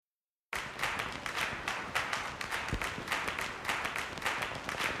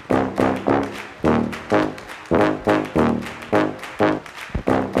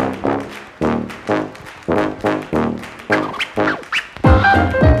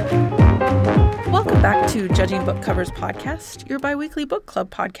back to Judging Book Covers Podcast, your bi-weekly book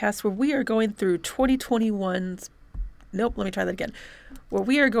club podcast where we are going through 2021's... Nope, let me try that again. Where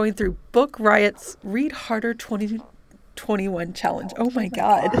we are going through Book Riot's Read Harder 2021 Challenge. Oh my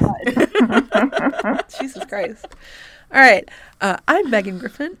God. Jesus Christ. All right. I'm Megan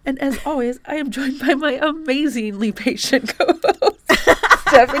Griffin, and as always, I am joined by my amazingly patient co-host,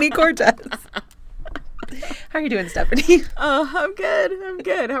 Stephanie Cortez. How are you doing, Stephanie? Oh, I'm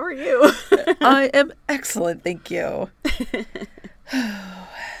good. How are you? I am excellent, thank you.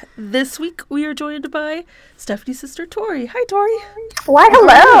 This week we are joined by Stephanie's sister, Tori. Hi, Tori. Why,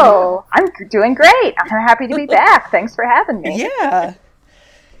 hello. I'm doing great. I'm happy to be back. Thanks for having me. Yeah.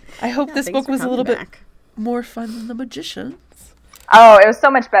 I hope this book was a little bit more fun than The Magicians. Oh, it was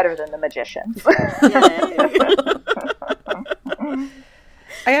so much better than The Magicians.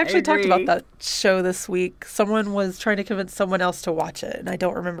 I actually talked about that show this week. Someone was trying to convince someone else to watch it, and I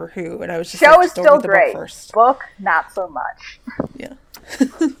don't remember who. And I was just show like, is still great. First. Book, not so much. Yeah.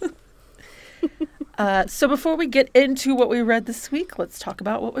 So before we get into what we read this week, let's talk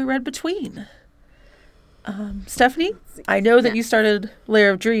about what we read between. Stephanie, I know that you started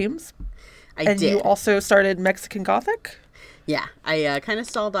Lair of Dreams. I did. You also started Mexican Gothic. Yeah, I kind of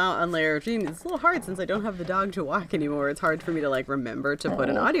stalled out on Lair of Dreams. It's a little hard since I don't have the dog to walk anymore. It's hard for me to remember to put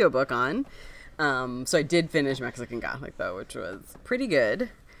an audiobook on. So I did finish Mexican Gothic though, which was pretty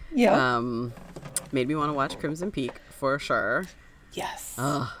good. Yeah. Made me want to watch Crimson Peak for sure. Yes.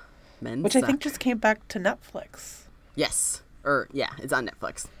 Men which suck. I think just came back to Netflix. Yes. It's on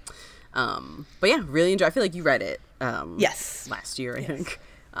Netflix. But yeah, really enjoy. I feel like you read it. Yes. Last year, I think.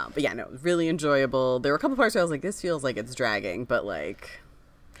 But yeah, no, it was really enjoyable. There were a couple parts where I was like, this feels like it's dragging, but I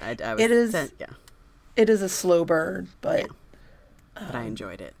was... It is. Yeah. It is a slow burn, but... Yeah. But I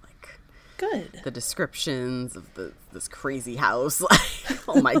enjoyed it. Good. The descriptions of this crazy house.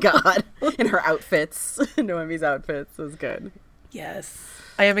 Oh my God. And her outfits. Noemi's outfits was good. Yes.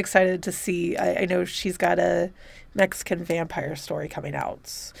 I am excited to see. I know she's got a Mexican vampire story coming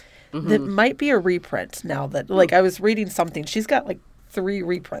out. That might be a reprint now that, I was reading something. She's got, 3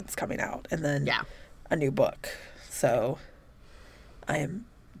 reprints coming out and then a new book. So I am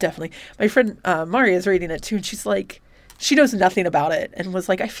definitely... My friend Maria is reading it too, and she's like... She knows nothing about it and was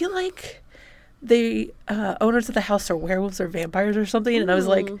like, I feel like the owners of the house are werewolves or vampires or something. And I was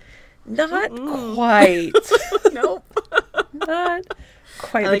like, not quite. Nope. Not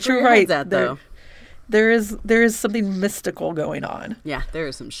quite. But you're right. Though. There is something mystical going on. Yeah, there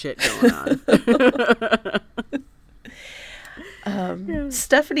is some shit going on.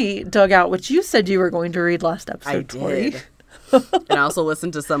 Stephanie dug out what you said you were going to read last episode, I Tori. did. And I also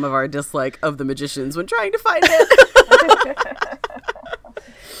listened to some of our dislike of The Magicians when trying to find it.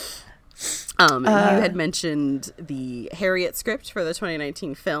 You had mentioned the Harriet script for the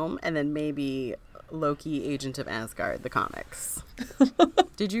 2019 film, and then maybe Loki, Agent of Asgard, the comics.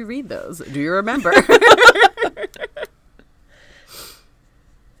 Did you read those? Do you remember? I'm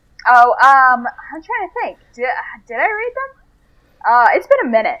trying to think. Did I read them? It's been a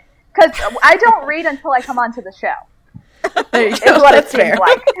minute. Because I don't read until I come onto the show. There you Is go. what That's it seems fair.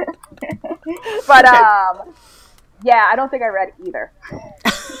 like. But, yeah, I don't think I read either.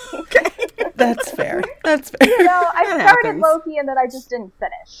 That's fair. That's fair. I started happens. Loki and then I just didn't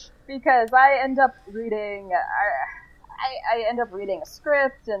finish. Because I end up reading... I end up reading a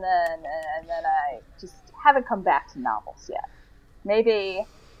script and then I just haven't come back to novels yet. Maybe...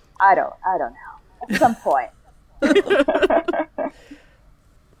 I don't know. At some point.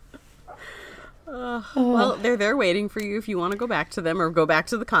 Well, they're there waiting for you if you want to go back to them or go back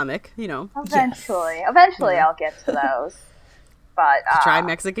to the comic, Eventually I'll get to those. But Try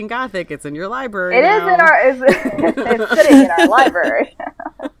Mexican Gothic. It's in your library It now. it's sitting in our library.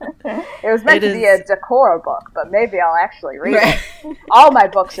 It was meant to be a decor book, but maybe I'll actually read it. All my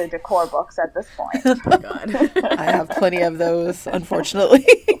books are decor books at this point. Oh my God. I have plenty of those, unfortunately.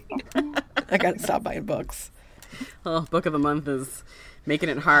 I gotta stop buying books. Oh, book of the month is making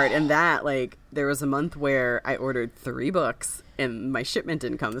it hard. And that, there was a month where I ordered 3 books and my shipment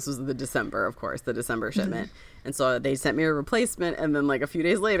didn't come. This was the December, of course, the December shipment. And so they sent me a replacement. And then a few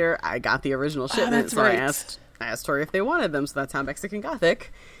days later, I got the original shipment. That's so right. I asked Tori if they wanted them. So that's how Mexican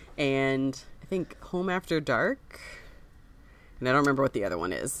Gothic. And I think Home After Dark, and I don't remember what the other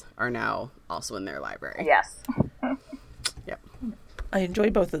one is, are now also in their library. Yes. Yep. I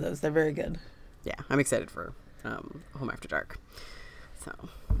enjoyed both of those. They're very good. Yeah, I'm excited for Home After Dark. So,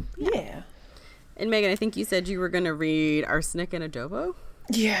 Yeah. And Megan, I think you said you were going to read Arsenic and Adobo?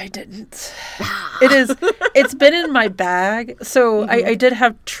 Yeah, I didn't. It's been in my bag. So I did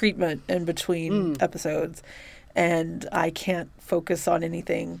have treatment in between episodes, and I can't focus on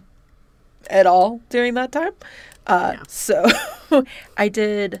anything at all during that time. So I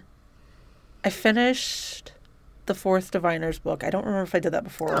finished the fourth Diviner's book. I don't remember if I did that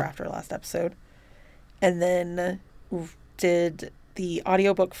before or after last episode. And then did the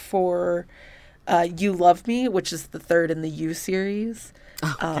audiobook for You Love Me, which is the third in the You series.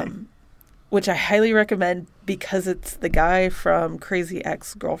 Which I highly recommend because it's the guy from Crazy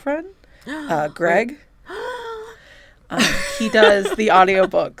Ex-Girlfriend, Greg. He does the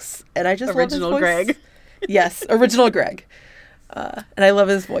audiobooks, and I just original love his voice. Greg. Yes, original Greg. And I love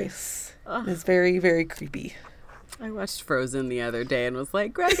his voice. It's very, very creepy. I watched Frozen the other day and was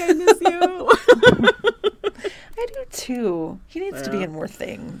like, Greg, I miss you. I do too. He needs to be in more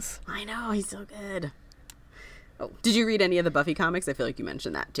things. I know, he's so good. Oh, did you read any of the Buffy comics? I feel like you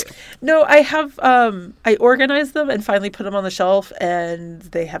mentioned that too. No, I have. I organized them and finally put them on the shelf, and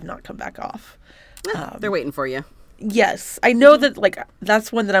they have not come back off. They're waiting for you. Yes, I know that. Like,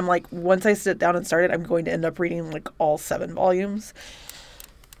 that's one that I'm like, once I sit down and start it, I'm going to end up reading like all 7 volumes,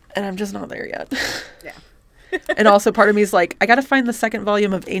 and I'm just not there yet. Yeah. And also, part of me is like, I got to find the second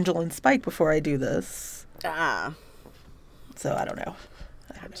volume of Angel and Spike before I do this. So I don't know.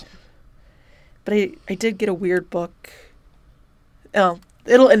 But I did get a weird book. Oh,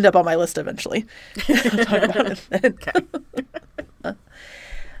 it'll end up on my list eventually. I'll talk about it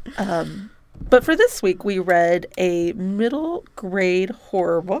then. But for this week, we read a middle grade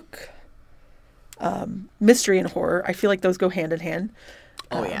horror book. Mystery and horror. I feel like those go hand in hand.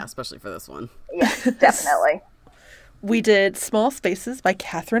 Oh, yeah, especially for this one. Yeah, definitely. We did Small Spaces by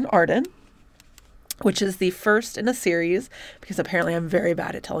Catherine Arden, which is the first in a series, because apparently I'm very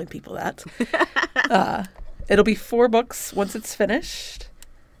bad at telling people that. It'll be 4 books once it's finished,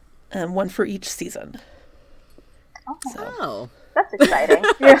 and 1 for each season. Oh. That's exciting.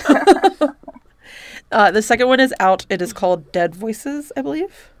 The second one is out. It is called Dead Voices, I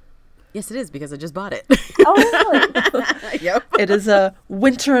believe. Yes, it is, because I just bought it. Oh, really? Yep. It is a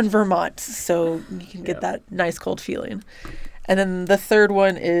winter in Vermont, so you can get that nice cold feeling. And then the third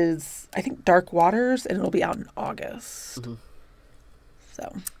one is, I think, Dark Waters, and it'll be out in August. Mm-hmm.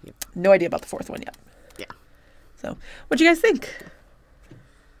 So, no idea about the fourth one yet. Yeah. So, what do you guys think?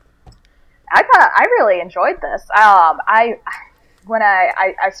 I really enjoyed this. When I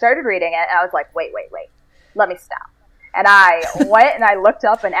started reading it, I was like, wait, let me stop. And I went and I looked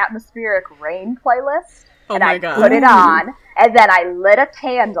up an atmospheric rain playlist, and I put it on, and then I lit a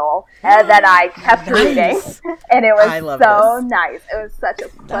candle, and then I kept reading, and it was so nice. It was such a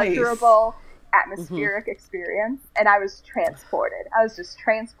pleasurable atmospheric experience, and I was transported. I was just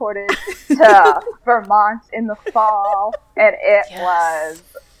transported to Vermont in the fall, and it was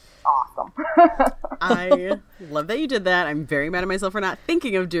awesome. I love that you did that. I'm very mad at myself for not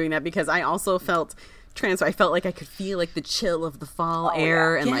thinking of doing that, because I also felt I felt like I could feel like the chill of the fall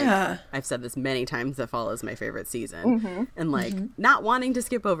air, and like I've said this many times, that fall is my favorite season, and like not wanting to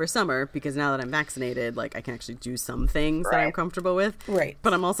skip over summer, because now that I'm vaccinated, like I can actually do some things that I'm comfortable with,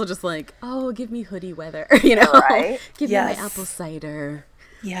 but I'm also just like, oh, give me hoodie weather, you know, give me my apple cider,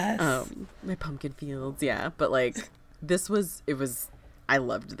 my pumpkin fields, but like I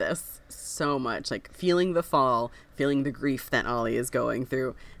loved this so much, like feeling the fall, feeling the grief that Ollie is going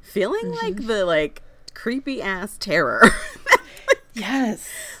through, feeling like the like creepy ass terror. Yes.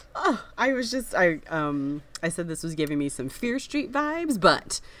 Oh, I was just I said this was giving me some Fear Street vibes,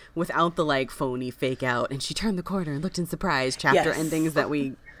 but without the like phony fake out and she turned the corner and looked in surprise chapter endings that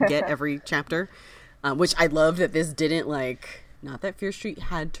we get every chapter, which I love that this didn't like, not that Fear Street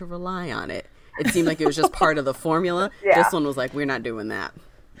had to rely on it. It seemed like it was just part of the formula. This one was like, we're not doing that.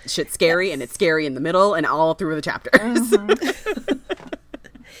 Shit's scary, and it's scary in the middle and all through the chapters.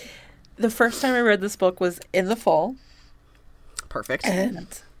 The first time I read this book was in the fall. Perfect. And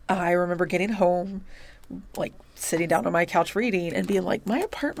I remember getting home, like sitting down on my couch reading and being like, my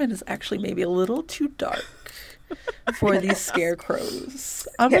apartment is actually maybe a little too dark for these scarecrows.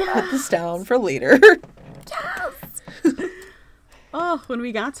 I'm going to put this down for later. Yes! Oh, when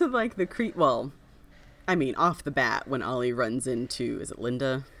we got to like the well, I mean, off the bat, when Ollie runs into, is it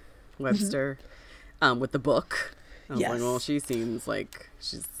Linda Webster, with the book? I was like, well, she seems like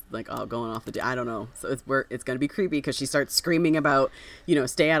she's like going off the I don't know. So it's going to be creepy, because she starts screaming about, you know,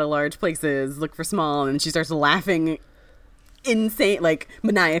 stay out of large places, look for small, and she starts laughing insane, like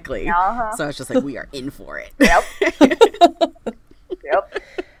maniacally. So I was just like, we are in for it. Yep.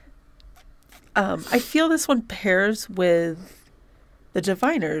 I feel this one pairs with the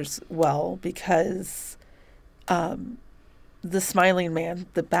Diviners well, because the smiling man,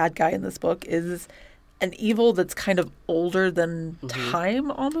 the bad guy in this book, is an evil that's kind of older than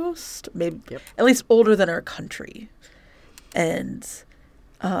time, almost, maybe at least older than our country. And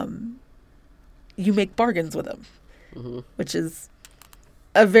you make bargains with him, which is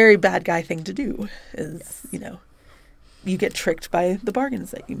a very bad guy thing to do. Is you get tricked by the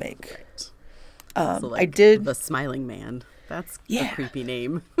bargains that you make. Right. So, like, I did the Smiling Man. That's Yeah. a creepy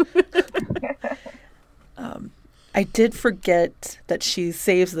name. I did forget that she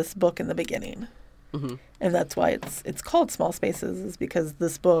saves this book in the beginning. And that's why it's called Small Spaces, is because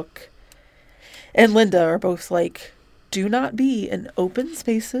this book and Linda are both like, do not be in open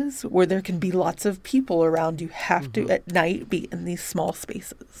spaces where there can be lots of people around. You have to, at night, be in these small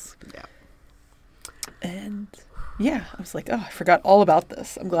spaces. Yeah. And yeah, I was like, oh, I forgot all about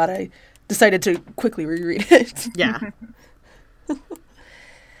this. I'm glad I decided to quickly reread it. Yeah.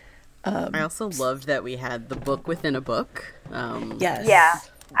 I also loved that we had the book within a book. Yes. Yeah,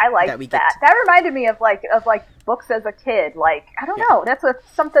 I liked That we that. get That reminded me of books as a kid. Like, I don't know, that's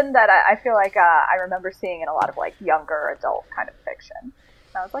something that I feel like I remember seeing in a lot of like younger adult kind of fiction. And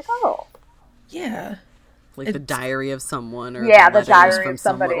I was like, oh, Yeah. Like the diary of someone, or yeah, the letters diary from of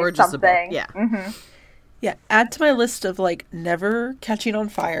somebody, someone, or just something. a book. Yeah. Yeah. Add to my list of like never catching on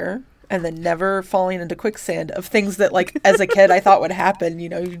fire and then never falling into quicksand, of things that like as a kid I thought would happen.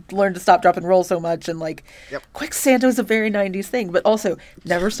 You learn to stop, drop, and roll so much, and like quicksand was a very 90s thing, but also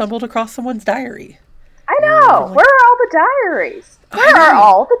never stumbled across someone's diary. I know. Where are all the diaries? Where are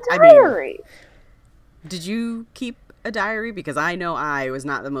all the diaries? Did you keep a diary? Because I know I was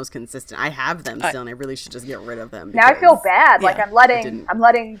not the most consistent. I have them still, and I really should just get rid of them. Now I feel bad. Like Yeah, I'm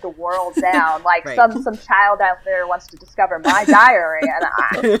letting the world down. Like Right. some child out there wants to discover my diary,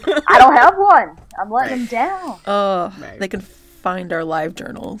 and I don't have one. I'm letting them down. Right. They can find our live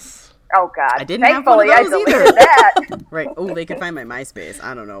journals. Oh God! I didn't have one Thankfully, of I those deleted either. that. Right. Oh, they can find my MySpace.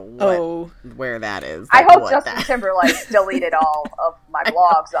 I don't know where that is. I Like, hope what Justin that- Timberlake deleted all of my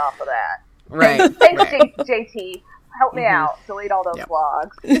blogs off of that. Right. Thanks, right. JT. Help me out. Delete all those Yep.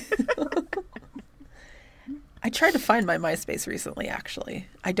 blogs. I tried to find my MySpace recently, actually.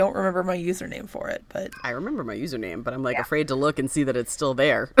 I don't remember my username for it, but I remember my username, but I'm like afraid to look and see that it's still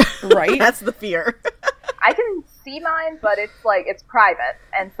there. right? That's the fear. I can see mine, but it's private,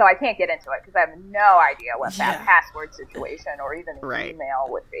 and so I can't get into it because I have no idea what that Yeah. password situation or even the Right. email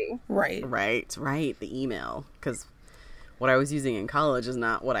would be. Right. Right. The email. Because what I was using in college is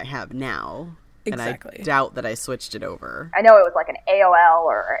not what I have now. Exactly. And I doubt that I switched it over. I know it was like an AOL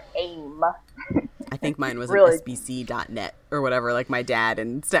or AIM. I think mine was Really? an SBC.net or whatever, like my dad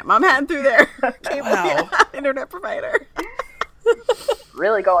and stepmom had through their cable Wow. internet provider.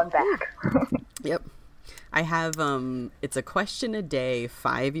 Really going back. Yep. I have, it's a question a day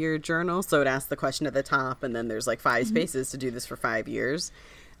 5-year journal. So it asks the question at the top, and then there's like 5 spaces to do this for 5 years.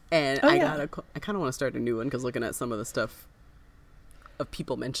 And I kind of want to start a new one, because looking at some of the stuff of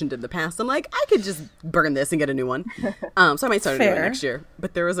people mentioned in the past, I'm like, I could just burn this and get a new one. So I might start a new one Fair. next year.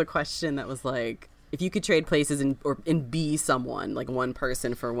 But there was a question that was like, if you could trade places and be someone, like one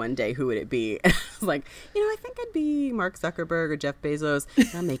person for one day, who would it be? And I was like, I think I'd be Mark Zuckerberg or Jeff Bezos.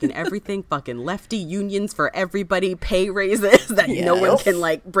 I'm making everything fucking lefty unions for everybody, pay raises that no one can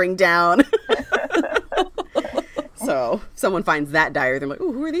like bring down. So someone finds that diary, they're like,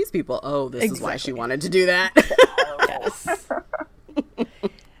 oh, who are these people? Oh, this is why she wanted to do that. Yes.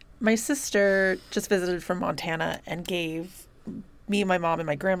 My sister just visited from Montana and gave me, my mom, and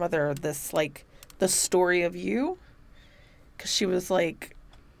my grandmother this, like, the story of you. Because she was like,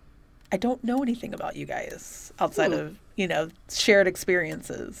 I don't know anything about you guys outside of, shared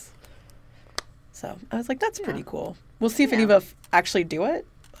experiences. So I was like, that's pretty cool. We'll see if any of us actually do it.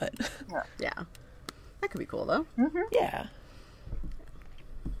 But Yeah. That could be cool, though. yeah.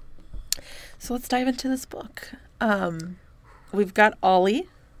 So let's dive into this book. We've got Ollie,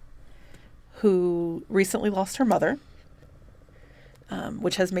 who recently lost her mother,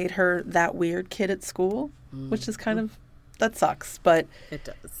 which has made her that weird kid at school, which is kind of, that sucks, but It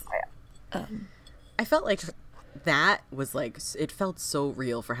does. I felt like that was like, it felt so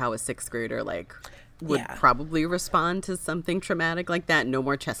real for how a 6th grader like would probably respond to something traumatic like that. No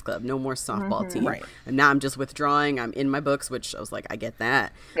more chess club, no more softball team. Right. And now I'm just withdrawing. I'm in my books, which I was like, I get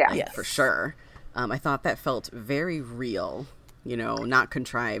that. Yeah. Like, Yes. for sure. I thought that felt very real, not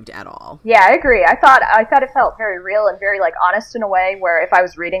contrived at all. Yeah, I agree. I thought it felt very real and very like honest in a way where if I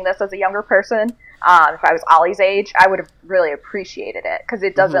was reading this as a younger person, if I was Ollie's age, I would have really appreciated it because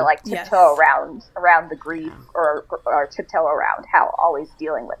it doesn't like tiptoe around the grief or tiptoe around how Ollie's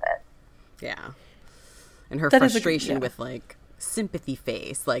dealing with it. Yeah. And her That is frustration with like sympathy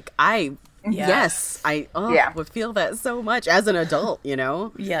face. Like I would feel that so much as an adult,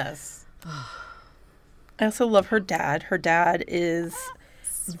 yes. I also love her dad. Her dad is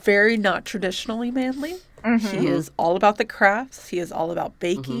very not traditionally manly. He is all about the crafts. He is all about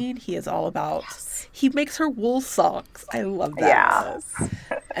baking. He is all about. He makes her wool socks. I love that. Yeah.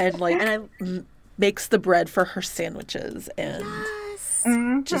 And like makes the bread for her sandwiches and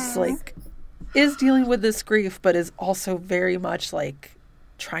just like is dealing with this grief, but is also very much like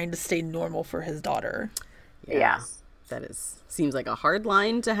trying to stay normal for his daughter. Yeah. That seems like a hard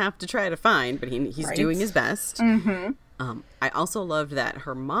line to have to try to find, but he's doing his best. I also loved that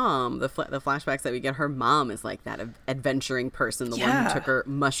her mom, the flashbacks that we get, her mom is like that adventuring person, the one who took her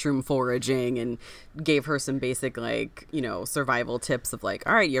mushroom foraging and gave her some basic, like, you know, survival tips of like,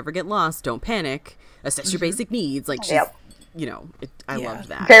 all right, you ever get lost, don't panic, assess your basic needs. Like, she's, you know, I loved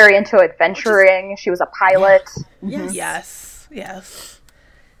that. Very into adventuring. She was a pilot. Yes.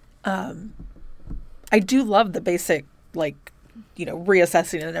 I do love the basic, like, you know,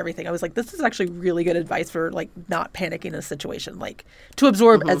 reassessing and everything. I was like, this is actually really good advice for like not panicking in a situation, like to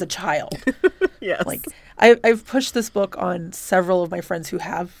absorb as a child. Yes. Like I've pushed this book on several of my friends who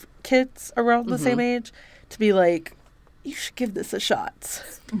have kids around the same age to be like, you should give this a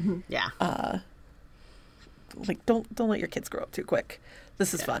shot. Yeah. Like don't let your kids grow up too quick.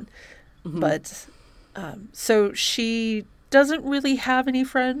 This is fun. But so she doesn't really have any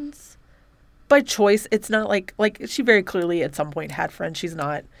friends. By choice. It's not like she very clearly at some point had friends. She's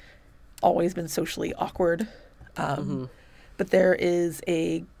not always been socially awkward. But there is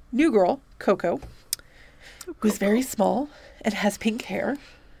a new girl, Coco, who's very small and has pink hair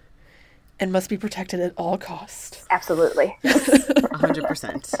and must be protected at all costs. Absolutely.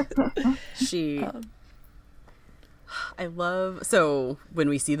 100%. I love, so when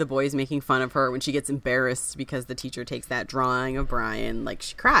we see the boys making fun of her, when she gets embarrassed because the teacher takes that drawing of Brian, like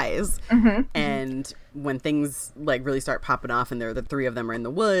she cries. And when things like really start popping off and the three of them are in the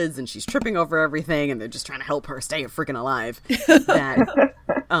woods and she's tripping over everything and they're just trying to help her stay freaking alive, that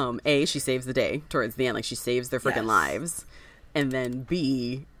she saves the day towards the end, like she saves their freaking lives. And then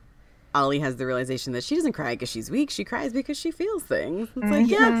B, Ollie has the realization that she doesn't cry because she's weak, she cries because she feels things. It's like,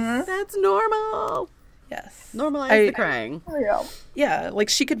 yes, that's normal. Yes. Normalize the crying. Yeah, like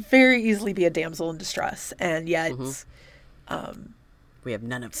she could very easily be a damsel in distress, and yet we have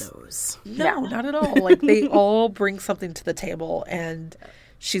none of those. No, not at all. Like they all bring something to the table, and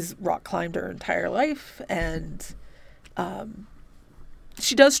she's rock climbed her entire life, and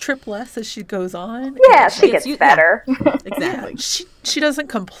she does trip less as she goes on. Yeah, she gets better. Exactly. Yeah, she doesn't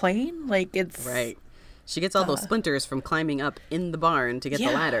complain. Like it's right. She gets all those splinters from climbing up in the barn to get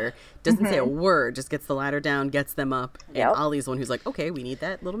the ladder. Doesn't say a word, just gets the ladder down, gets them up. And Ollie's the one who's like, okay, we need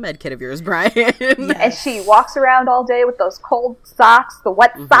that little med kit of yours, Brian. And she walks around all day with those cold socks, the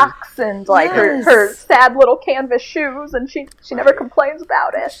wet socks, and like her sad little canvas shoes, and she never complains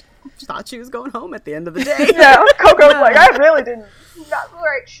about it. She thought she was going home at the end of the day. Coco's like, I really didn't, not the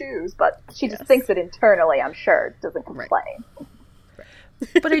right shoes, but she just thinks it internally, I'm sure, doesn't complain.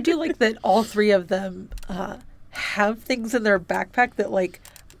 But I do like that all three of them have things in their backpack that, like,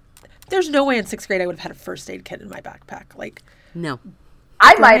 there's no way in 6th grade I would have had a first aid kit in my backpack. Like, no.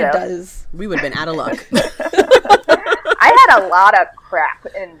 I might have. We would have been out of luck. I had a lot of crap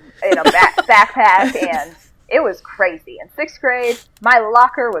in a backpack, and it was crazy. In 6th grade, my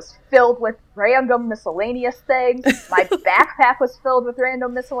locker was filled with random miscellaneous things. My backpack was filled with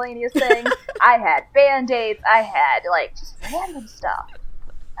random miscellaneous things. I had Band-Aids. I had, like, just random stuff.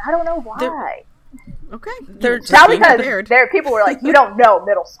 I don't know why. They're probably because people were like, you don't know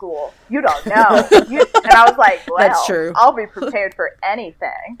middle school. You don't know. And I was like, well, that's true. I'll be prepared for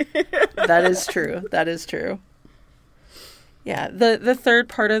anything. That is true. That is true. Yeah. The third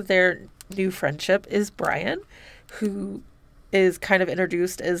part of their new friendship is Brian, who is kind of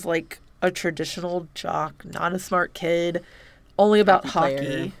introduced as like a traditional jock, not a smart kid, only about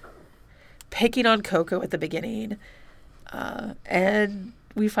hockey, picking on Coco at the beginning. And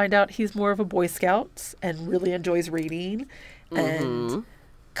we find out he's more of a Boy Scout and really enjoys reading and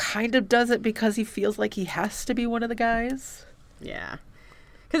kind of does it because he feels like he has to be one of the guys. Yeah.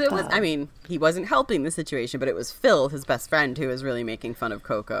 Because it was, I mean, he wasn't helping the situation, but it was Phil, his best friend, who was really making fun of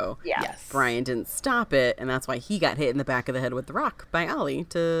Coco. Yeah. Yes. Brian didn't stop it, and that's why he got hit in the back of the head with the rock by Ollie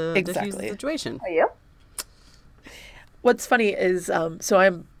to defuse the situation. Oh, yep. What's funny is, so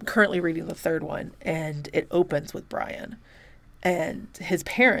I'm currently reading the third one, and it opens with Brian and his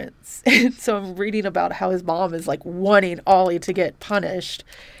parents. And so I'm reading about how his mom is like wanting Ollie to get punished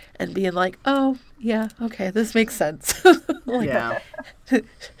and being like, oh, yeah, okay, this makes sense. Like, yeah.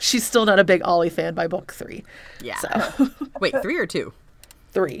 She's still not a big Ollie fan by book 3. Yeah. So. Wait, 3 or 2?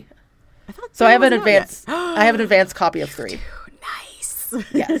 3. I thought so I have an advanced I have an advanced copy of 3. Nice.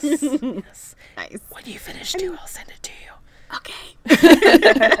 Yes. Yes. Nice. When you finish 2, I'll send it to you. Okay.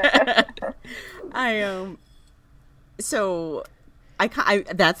 So I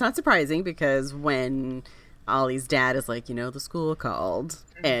that's not surprising because when Ollie's dad is like, the school called,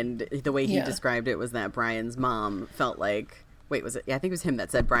 and the way he described it was that Brian's mom felt like, wait, was it? Yeah, I think it was him that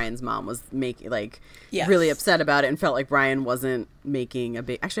said Brian's mom was really upset about it and felt like Brian wasn't making a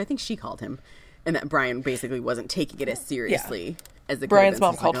big. Actually, I think she called him, and that Brian basically wasn't taking it as seriously as the Brian's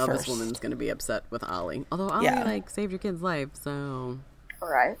mom called like, first. This woman's going to be upset with Ollie, although Ollie saved your kid's life, so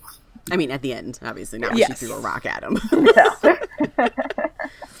Right. I mean, at the end, obviously, not when she threw a rock at him.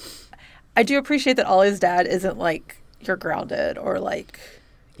 I do appreciate that Ollie's dad isn't like, you're grounded or like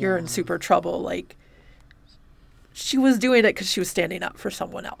you're in super trouble. Like, she was doing it because she was standing up for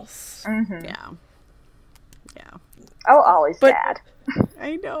someone else. Mm-hmm. Yeah. Oh, Ollie's dad.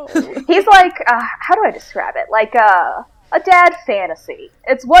 I know. He's like, how do I describe it? Like a dad fantasy.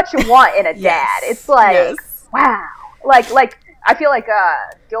 It's what you want in a dad. It's like, wow. Like I feel like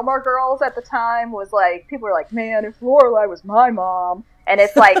Gilmore Girls at the time was like, people were like, man, if Lorelai was my mom. And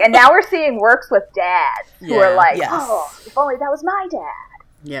it's like, and now we're seeing works with dads who are like, oh, if only that was my dad.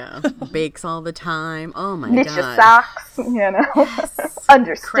 Yeah. Bakes all the time. Oh my Knit God. your socks,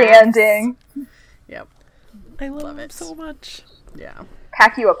 Understanding. Crafts. Yep. I love it so much. Yeah.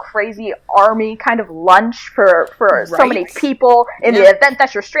 Pack you a crazy army kind of lunch for so many people in the event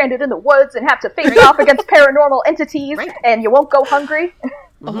that you're stranded in the woods and have to face off against paranormal entities and you won't go hungry.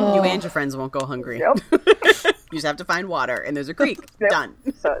 Mm-hmm. You and your friends won't go hungry. Yep. You just have to find water and there's a creek. Done.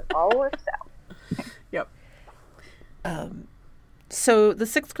 So it all works out. Yep. So the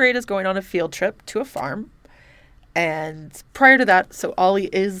 6th grade is going on a field trip to a farm. And prior to that, so Ollie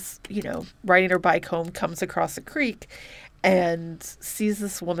is, riding her bike home, comes across a creek and sees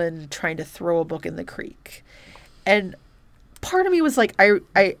this woman trying to throw a book in the creek. And part of me was like,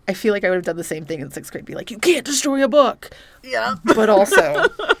 I feel like I would have done the same thing in 6th grade. Be like, you can't destroy a book. Yeah. But also,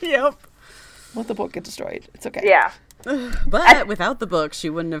 yep. Let the book get destroyed. It's okay. Yeah. But without the book, she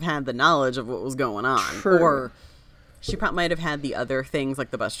wouldn't have had the knowledge of what was going on. True. Or she probably might have had the other things like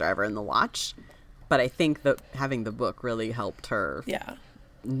the bus driver and the watch. But I think that having the book really helped her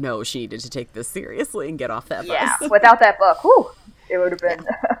know she needed to take this seriously and get off that bus. Yeah, without that book, it would have been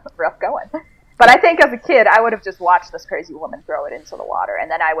rough going. But I think as a kid, I would have just watched this crazy woman throw it into the water,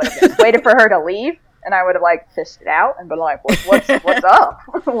 and then I would have just waited for her to leave, and I would have fished it out and been like, "What's up?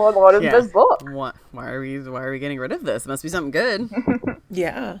 what is this book? What? Why are we getting rid of this? It must be something good."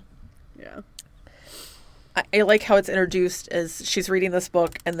 Yeah. Yeah. I like how it's introduced as she's reading this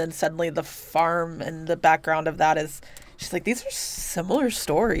book, and then suddenly the farm and the background of that is, she's like, these are similar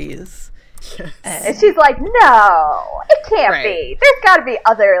stories. Yes. And she's like, no, it can't be. There's got to be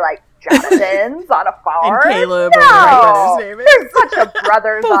other, Jonathans on a farm. And Caleb, no, or whatever his name is. There's a bunch of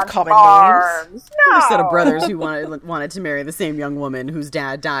brothers Both on common farms. names. No. A set of brothers who wanted to marry the same young woman whose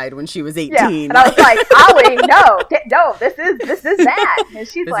dad died when she was 18. Yeah. And I was like, Ollie, no, this is that. And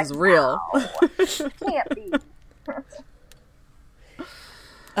she's this like, is real. No, it can't be.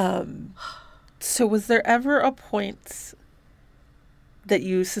 So was there ever a point that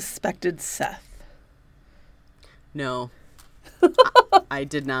you suspected Seth? No. I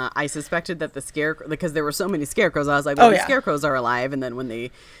did not. I suspected that the scarecrow, because there were so many scarecrows, I was like, the scarecrows are alive. And then when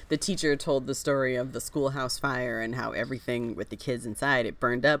the teacher told the story of the schoolhouse fire and how everything with the kids inside, it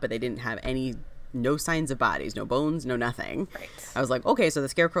burned up, but they didn't have no signs of bodies, no bones, no nothing. Right. I was like, okay, so the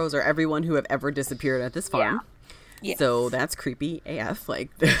scarecrows are everyone who have ever disappeared at this farm. Yes. So that's creepy AF.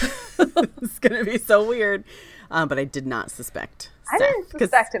 It's going to be so weird. But I did not suspect I Seth, didn't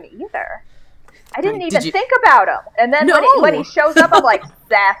suspect him either. I didn't Did even you- think about him. And then No. when he shows up, I'm like,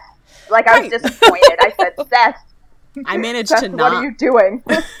 Seth. I was disappointed. I said, Seth. I managed Seth, to what not. are you doing?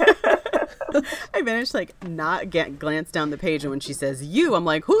 I managed to not glance down the page, and when she says "you," I'm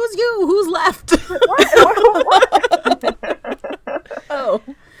like, "Who's you? Who's left?" What? Oh,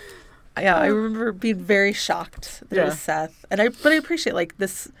 Yeah, I remember being very shocked that it was Seth. But I appreciate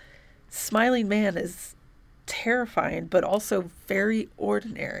this smiling man is terrifying, but also very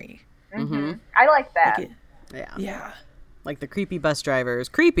ordinary. Mm-hmm. I like that. Yeah. Like the creepy bus driver is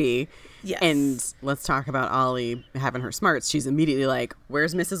creepy. Yes. And let's talk about Ollie having her smarts. She's immediately like,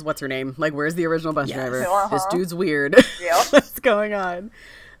 "Where's Mrs. What's her name? Where's the original bus driver? This dude's weird. Yep. What's going on?"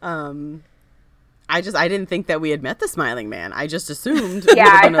 I didn't think that we had met the smiling man. I just assumed.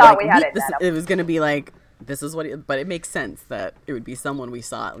 I thought we hadn't met him. It was going to be this is what. But it makes sense that it would be someone we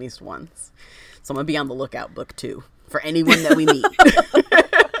saw at least once. So I'm gonna be on the lookout, book 2, for anyone that we meet.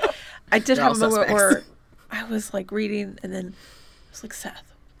 I did They're have a all moment suspects. where I was reading, and then I was like,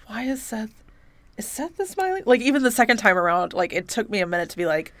 Seth, why is Seth the smiling? Even the second time around, it took me a minute to be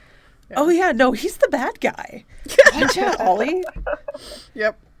like, oh yeah, no, he's the bad guy. Watch out, Ollie.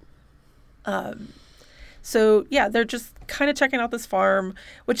 Yep. So, yeah, they're just kind of checking out this farm,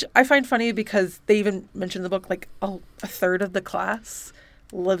 which I find funny because they even mention in the book, like, a third of the class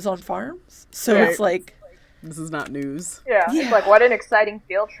lives on farms. So Right. it's like... This is not news. Yeah, Yeah. it's like, what an exciting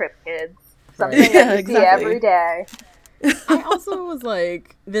field trip, kids. Something Right. that Yeah, you see exactly. every day. I also was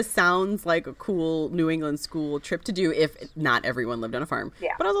like, this sounds like a cool New England school trip to do if not everyone lived on a farm.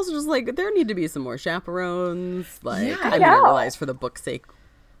 Yeah. But I was also just like, there need to be some more chaperones. Like, Yeah. I mean, Yeah. I realized for the book's sake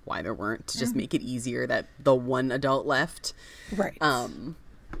why there weren't, to just make it easier that the one adult left. Right.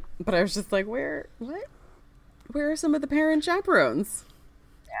 But I was just like, where are some of the parent chaperones?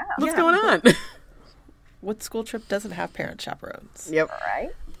 Yeah. What's Yeah. going on? What school trip doesn't have parent chaperones? Yep.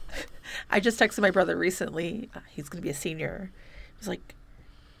 Right? I just texted my brother recently. He's going to be a senior. He was like,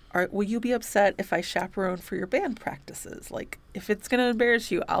 will you be upset if I chaperone for your band practices? Like, if it's going to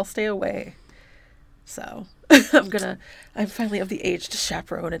embarrass you, I'll stay away. So I'm finally of the age to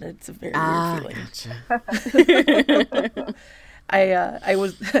chaperone, and it's a very weird feeling. Gotcha. I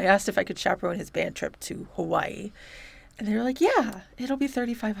asked if I could chaperone his band trip to Hawaii, and they were like, "Yeah, it'll be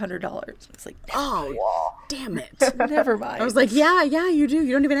 $3,500." I was like, Oh, damn it. "Never mind." I was like, yeah, you do.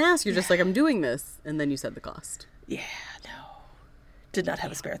 You don't even ask. You're just like, I'm doing this. And then you said the cost. "Yeah, no, did not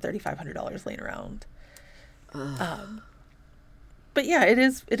have a spare $3,500 laying around." But yeah, it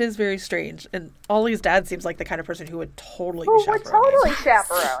is very strange, and Ollie's dad seems like the kind of person who would totally be Who would chaperoning. totally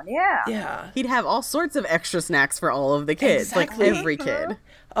chaperone, yeah. Yeah. He'd have all sorts of extra snacks for all of the kids. Exactly. Like every kid.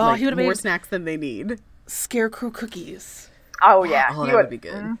 Oh, Like, he would have more made snacks than they need. scarecrow cookies. Oh, yeah. Oh, he that would be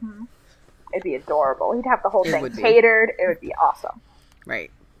good. It'd be adorable. He'd have the whole It thing would be. catered. It would be awesome.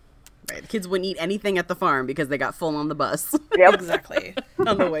 Right. The kids wouldn't eat anything at the farm because they got full on the bus Yep. Exactly.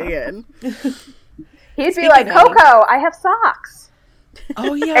 on the way in. He'd be like, of- Coco, I have socks.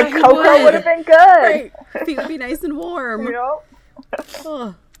 Oh yeah, And he Coco would have been good. Right. Feet would be nice and warm. Yep.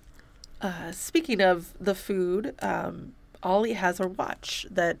 Oh. Speaking of the food, Ollie has a watch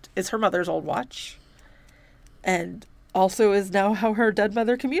that is her mother's old watch, and also is now how her dead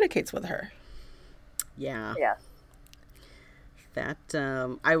mother communicates with her. Yeah. Yes.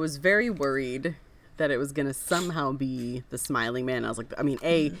 That, I was very worried that it was going to somehow be the smiling man. I was like, I mean,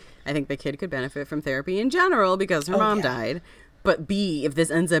 A, I think the kid could benefit from therapy in general because her mom yeah. died. But B, if this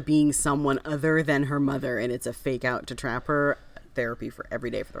ends up being someone other than her mother and it's a fake out to trap her, therapy for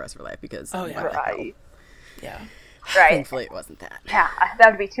every day for the rest of her life because Oh, yeah. what the hell? Right. Yeah. Right. Thankfully it wasn't that. Yeah, that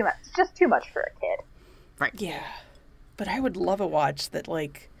would be too much. It's just too much for a kid. Right. Yeah. But I would love a watch that,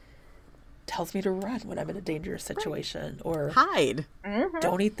 like, tells me to run when I'm in a dangerous situation, or Hide.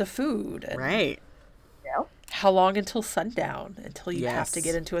 don't eat the food, and Right. Yep. how long until sundown, until you have to Yes.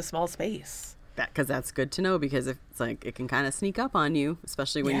 get into a small space. Because that's good to know because if it's like it can kind of sneak up on you,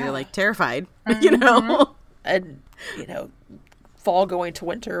 especially when Yeah. you're like terrified, you know? And, fall going to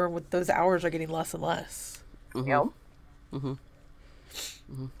winter, with those hours are getting less and less. Yep.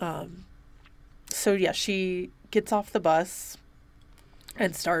 So yeah, she gets off the bus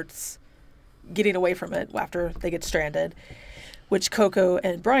and starts getting away from it after they get stranded, which Coco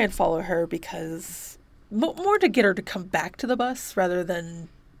and Brian follow her because more to get her to come back to the bus rather than,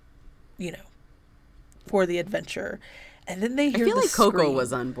 for the adventure. And then they I hear feel the like Coco scream.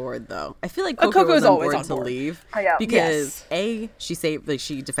 was on board though. I feel like Coco Coco was is on always board on to board. leave Oh, yeah. because Yes. she saved, like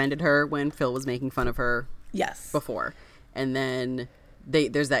she defended her when Phil was making fun of her Yes. before, and then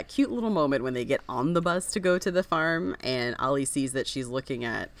there's that cute little moment when they get on the bus to go to the farm, and Ollie sees that she's looking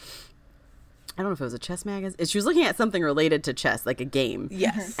at, I don't know if it was a chess magazine. She was looking at something related to chess, like a game.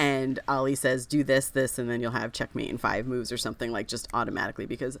 Yes. And Ollie says, do this, and then you'll have checkmate in 5 moves or something, like just automatically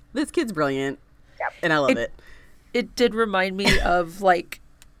because this kid's brilliant. Yep. And I love it. It did remind me of like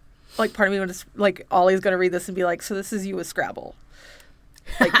part of me when it's like Ollie's gonna read this and be like, so this is you with Scrabble.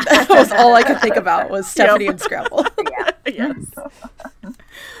 Like that was all I could think about was Stephanie and Scrabble. Yeah. Yes.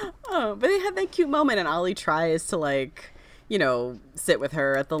 Oh, but they had that cute moment, and Ollie tries to sit with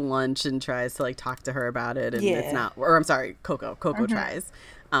her at the lunch and tries to talk to her about it, and it's Yeah. not. Or I'm sorry, Coco. Coco tries,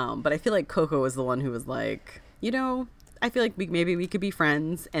 but I feel like Coco was the one who was like, I feel like maybe we could be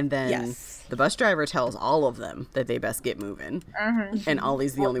friends, and then Yes. the bus driver tells all of them that they best get moving, and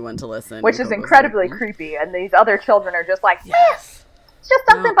Ollie's the only one to listen, Which and is Coco's incredibly like, creepy, and these other children are just like, Yes. it's just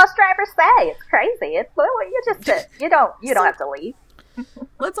something No. bus drivers say. It's crazy. It's you just sit. You don't have to leave.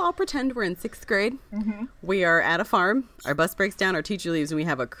 Let's all pretend we're in 6th grade. We are at a farm. Our bus breaks down. Our teacher leaves, and we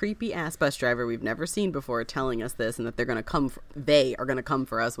have a creepy ass bus driver we've never seen before telling us this, and that they are gonna come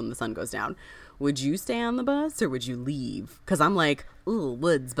for us when the sun goes down. Would you stay on the bus or would you leave? Because I'm like, ooh,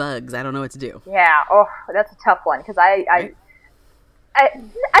 woods, bugs. I don't know what to do. Yeah. Oh, that's a tough one because Right?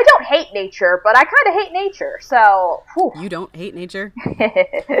 I don't hate nature, but I kind of hate nature. So whew. You don't hate nature?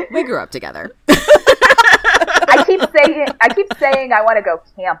 We grew up together. I keep saying I want to go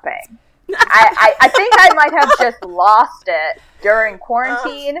camping. I think I might have just lost it during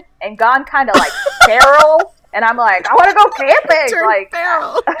quarantine and gone kind of like feral. And I'm like, I want to go camping. Like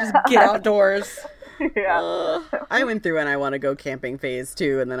feral. Just get outdoors. Yeah. I went through an I want to go camping phase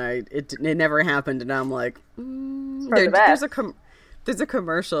too, and then it never happened. And now I'm like, there's a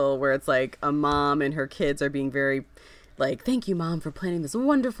commercial where it's like a mom and her kids are being very like, thank you, Mom, for planning this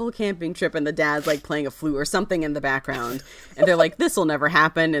wonderful camping trip, and the dad's like playing a flute or something in the background, and they're like, this will never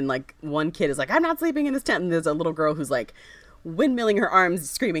happen. And like one kid is like, I'm not sleeping in this tent, and there's a little girl who's like windmilling her arms,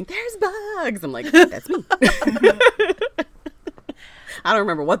 screaming, "There's bugs!" I'm like, that's me. I don't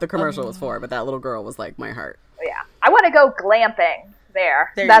remember what the commercial was for, but that little girl was like my heart. Yeah, I want to go glamping.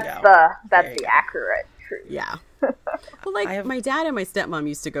 That's the accurate truth. Yeah. Well, like my dad and my stepmom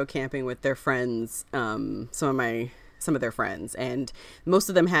used to go camping with their friends, some of their friends, and most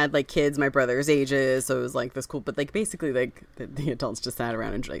of them had like kids my brother's ages, so it was like this cool, but like basically like the adults just sat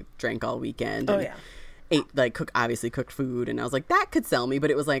around and like drank all weekend and ate like cooked food, and I was like, that could sell me, but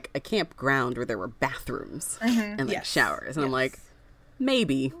it was like a campground where there were bathrooms and like showers, and I'm like,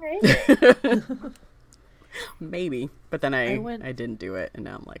 maybe. Maybe, but then I didn't do it, and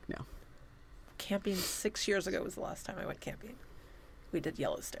now I'm like, no. Camping 6 years ago was the last time I went camping. We did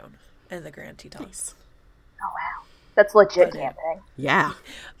Yellowstone and the Grand Tetons. Nice. Oh wow, that's legit camping. Yeah.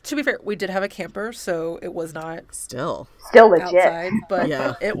 To be fair, we did have a camper, so it was not still legit outside, but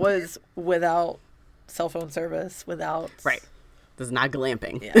it was without cell phone service, without This is not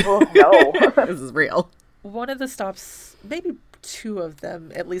glamping. Yeah. Oh, no. This is real. One of the stops, maybe two of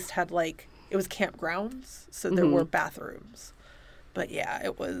them, at least had like it was campgrounds, so there were bathrooms. But yeah,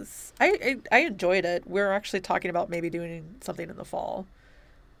 it was. I enjoyed it. We're actually talking about maybe doing something in the fall.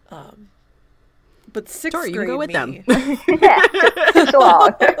 But sixth Tori, grade, you can go with them. Yeah, just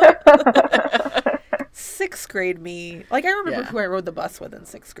along. Sixth grade me, like I remember who I rode the bus with in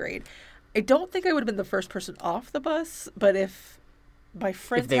sixth grade. I don't think I would have been the first person off the bus, but if my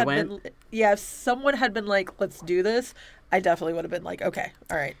friends if someone had been like, "Let's do this," I definitely would have been like, "Okay,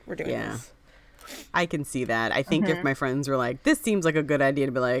 all right, we're doing this." I can see that. I think if my friends were like, "This seems like a good idea,"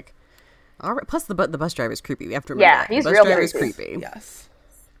 to be like, "All right." Plus, the bus driver is creepy. We have to remember. Yeah, he's the bus real driver is creepy. creepy. Yes.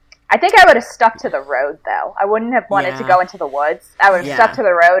 I think I would have stuck to the road, though. I wouldn't have wanted to go into the woods. I would have stuck to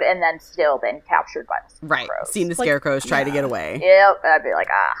the road and then still been captured by the scarecrows. Seen the scarecrows try to get away. Yep, I'd be like,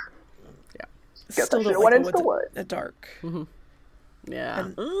 Yeah. Guess I should have went into the woods. The dark. Mm-hmm. Yeah.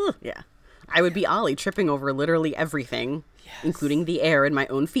 Yeah. I would be Ollie, tripping over literally everything, including the air and my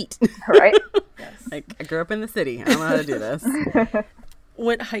own feet. Right? Yes. Like, I grew up in the city. I don't know how to do this.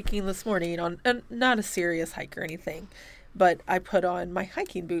 Went hiking this morning on not a serious hike or anything, but I put on my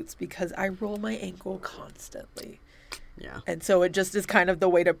hiking boots because I roll my ankle constantly. Yeah. And so it just is kind of the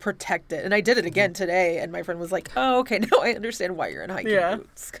way to protect it. And I did it again today, and my friend was like, "Oh, okay, now I understand why you're in hiking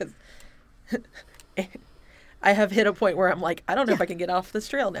boots." Because I have hit a point where I'm like, I don't know if I can get off this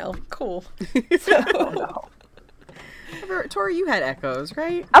trail now. Cool. So. Tori, you had Echoes,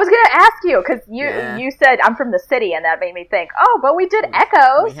 right? I was going to ask you, because you said I'm from the city, and that made me think, oh, but we did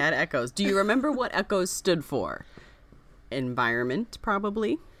Echoes. We had Echoes. Do you remember what Echoes stood for? Environment,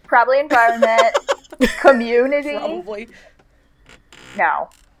 probably? Probably environment. Community? Probably. No.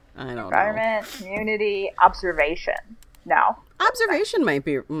 I don't know. Environment, community, observation. No. Observation might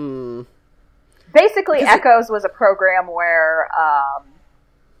be... Basically, Echoes was a program where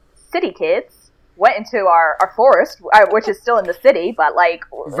city kids went into our forest, which is still in the city, but like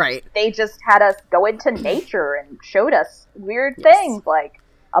they just had us go into nature and showed us weird things like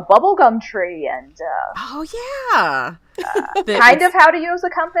a bubblegum tree and kind of how to use a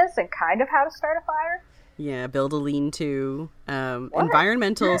compass and kind of how to start a fire. Yeah, build a lean-to.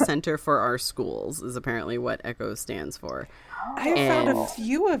 Environmental Center for Our Schools is apparently what ECHOES stands for. I found a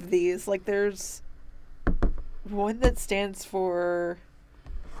few of these. Like, there's one that stands for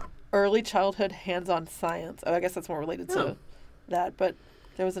Early Childhood Hands-on Science. Oh, I guess that's more related to that. But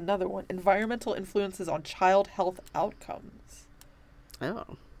there was another one. Environmental Influences on Child Health Outcomes.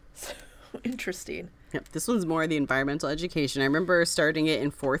 Oh. So interesting. Yep, this one's more the environmental education. I remember starting it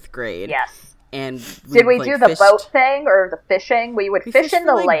in 4th grade. Yes. And did we do the boat thing or the fishing? We would fish in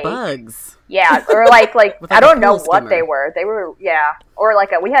the lake. Bugs. Yeah, or like I don't know what they were. They were or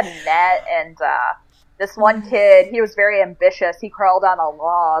like we had a net, and this one kid, he was very ambitious. He crawled on a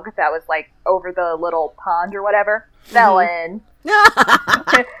log that was like over the little pond or whatever. Fell in.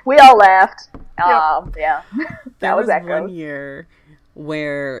 We all laughed. Yeah, that was one year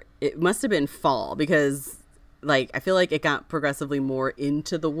where it must have been fall because like, I feel like it got progressively more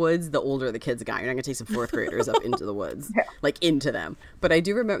into the woods the older the kids got. You're not going to take some fourth graders up into the woods, like into them. But I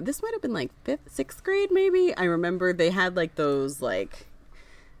do remember, this might have been like fifth, sixth grade, maybe. I remember they had like those, like,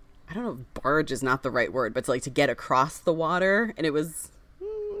 I don't know if barge is not the right word, but it's like to get across the water. And it was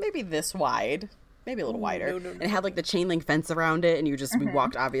maybe this wide, maybe a little wider. No. And it had like the chain link fence around it. And we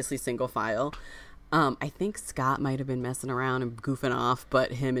walked obviously single file. I think Scott might have been messing around and goofing off,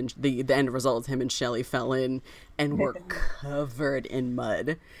 but him and the end result is him and Shelly fell in and were covered in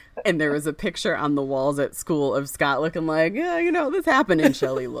mud. And there was a picture on the walls at school of Scott looking like, yeah, you know, this happened. And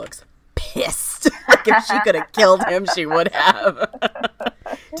Shelly looks pissed. Like if she could have killed him, she would have.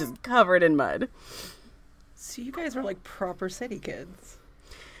 Just covered in mud. So you guys were like proper city kids.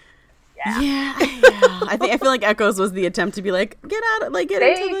 Yeah. I feel like Echoes was the attempt to be like, get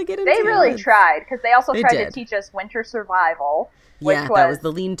into They really tried, because they also tried to teach us winter survival. That was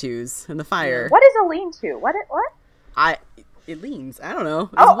the lean-tos and the fire. What is a lean-to? What? It leans. I don't know.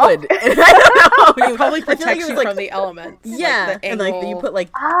 It's wood. I don't know. It probably protects you from the elements. Yeah, like and like you put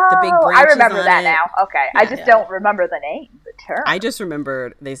like the big branches. I remember that it. now. Okay, I just don't remember the name, the term. I just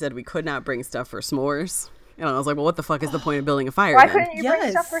remembered they said we could not bring stuff for s'mores. And I was like, well, what the fuck is the point of building a fire? Why couldn't you bring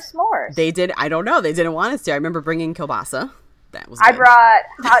stuff for s'mores? They did. I don't know. They didn't want us to. I remember bringing kielbasa. That was. I brought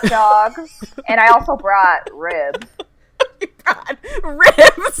hot dogs, and I also brought ribs. You brought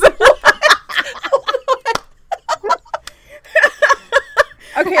ribs.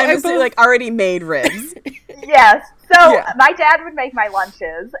 Okay, I'm just like already made ribs. Yes. So my dad would make my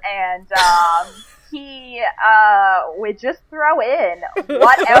lunches, and he would just throw in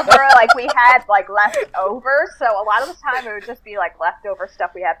whatever like we had like left over. So a lot of the time it would just be like leftover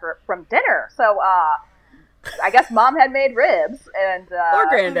stuff we had from dinner. So I guess Mom had made ribs, and or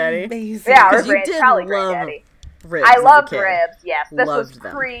Granddaddy. Amazing. Yeah, or probably Granddaddy. Ribs I loved ribs. Yes, this was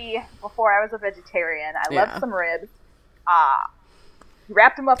them. before I was a vegetarian. I loved some ribs.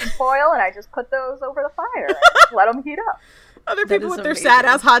 Wrapped them up in foil, and I just put those over the fire and let them heat up. Other people with their sad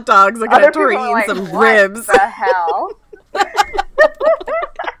ass hot dogs looking at Tori eating like, some ribs. What the hell?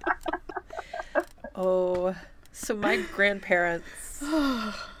 Oh, so my grandparents,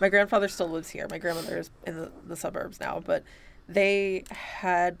 my grandfather still lives here. My grandmother is in the suburbs now, but they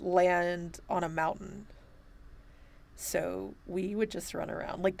had land on a mountain. So we would just run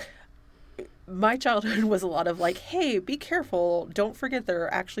around. Like, my childhood was a lot of like, hey, be careful. Don't forget there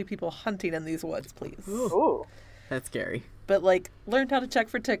are actually people hunting in these woods, please. Ooh. That's scary. But, like, learned how to check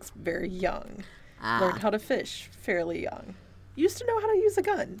for ticks very young. Learned how to fish fairly young. Used to know how to use a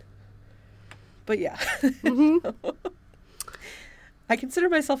gun. But, yeah. Mm-hmm. I consider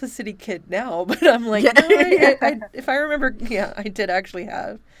myself a city kid now, but I'm like, no, if I remember, I did actually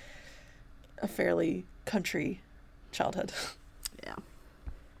have a fairly country childhood. Yeah.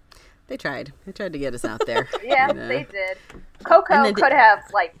 They tried. They tried to get us out there. Yeah, they did. Coco could have,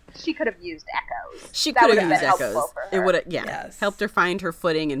 like, she could have used Echoes. She could have used Echoes. It would have, helped her find her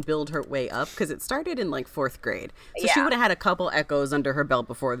footing and build her way up, because it started in, like, 4th grade. So she would have had a couple Echoes under her belt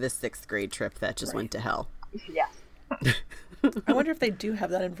before this 6th grade trip that just went to hell. Yeah. I wonder if they do have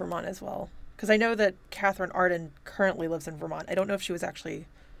that in Vermont as well. Because I know that Catherine Arden currently lives in Vermont. I don't know if she was actually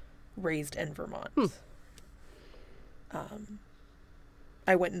raised in Vermont.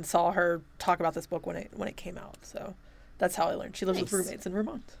 I went and saw her talk about this book when it came out. So that's how I learned. She lives with roommates in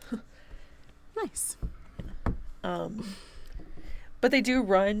Vermont. Nice. But they do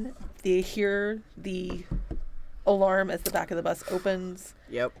run. They hear the alarm as the back of the bus opens.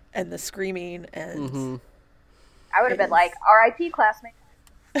 Yep. And the screaming and... I would have been like, R.I.P. classmate.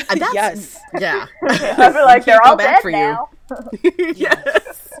 Yes. Yeah. I'd be like, they're all dead now.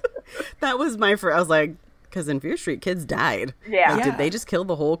 Yes. That was my first. I was like, because in Fear Street, kids died. Yeah. Like, did they just kill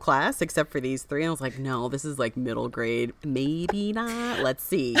the whole class except for these 3? And I was like, no, this is like middle grade. Maybe not. Let's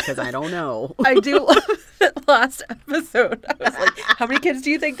see, because I don't know. I do love that last episode. I was like, how many kids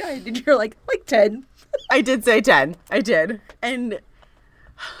do you think died? And you're like 10. I did say 10. I did. And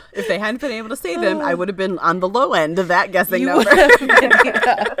if they hadn't been able to save them, I would have been on the low end of that guessing number.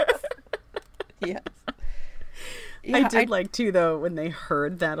 Yes. Yeah, I did like, too, though, when they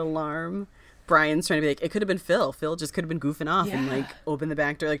heard that alarm, Brian's trying to be like, it could have been Phil. Phil just could have been goofing off and, like, open the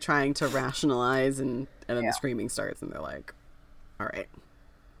back door, like, trying to rationalize, and then the screaming starts, and they're like, all right,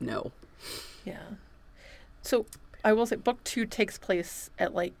 no. Yeah. So, I will say, book 2 takes place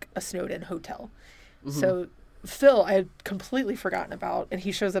at, like, a snowed-in hotel. Mm-hmm. So... Phil, I had completely forgotten about, and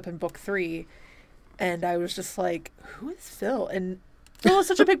he shows up in book 3, and I was just like, who is Phil? And Phil is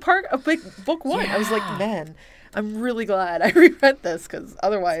such a big part of book 1. Yeah. I was like, man, I'm really glad I reread this, because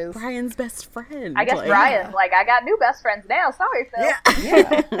otherwise... Brian's best friend. I guess Brian's like, I got new best friends now. Sorry, Phil.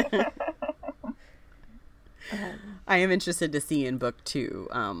 Yeah. I am interested to see in book 2,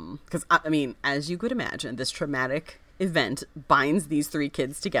 because I mean, as you could imagine, this traumatic event binds these 3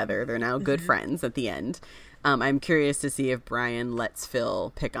 kids together. They're now good friends at the end. I'm curious to see if Brian lets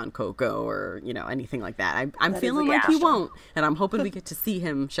Phil pick on Coco or, you know, anything like that. I'm feeling like he won't, and I'm hoping we get to see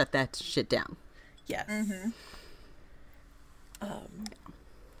him shut that shit down. Yes.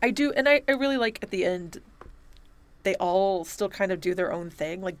 I do, and I really like at the end, they all still kind of do their own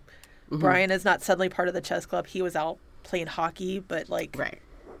thing. Like, Brian is not suddenly part of the chess club. He was out playing hockey, but like,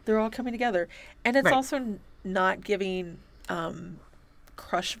 they're all coming together. And it's also not giving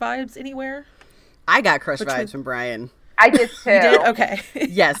crush vibes anywhere. I got crush vibes from Brian. I did too. You did? Okay.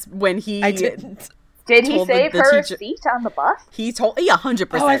 Yes, when he... I didn't. Did he save her seat on the bus? He told... Yeah,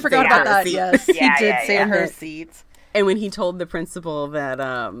 100%. Oh, I forgot about that. Yes, he did save her seat. And when he told the principal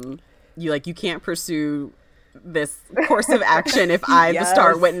that you can't pursue this course of action if I, the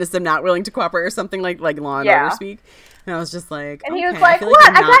star witness, am not willing to cooperate, or something like Law and Order speak. And I was just like, and he was like, "What?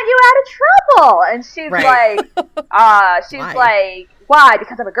 I got you out of trouble." And she's like, like, "Why?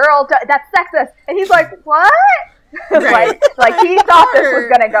 Because I'm a girl? That's sexist." And he's like, "What?" like he thought this was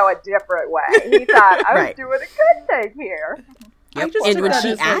going to go a different way. He thought I was doing a good thing here. Yep. And when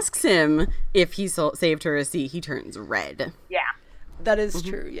she asks him if he saved her a seat, he turns red. Yeah. That is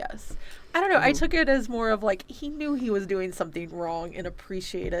true, yes. I don't know. I took it as more of like, he knew he was doing something wrong and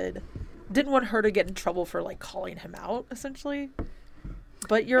didn't want her to get in trouble for like calling him out, essentially.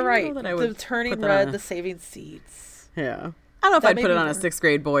 But you're right. The turning red, the saving seats. Yeah. I don't know if I'd put it on a 6th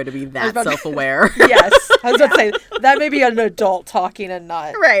grade boy to be that self-aware. Yes. I was about to say, that may be an adult talking and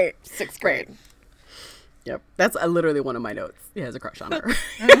not 6th grade. Yep. That's literally one of my notes. He has a crush on her.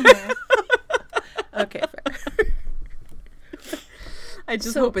 Okay, fair. I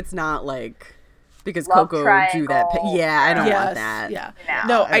just hope it's not like because Coco drew that. Yeah, I don't want that. Yeah.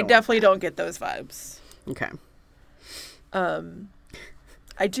 No, I definitely don't get those vibes. Okay.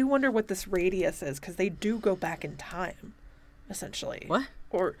 I do wonder what this radius is, because they do go back in time, essentially. What?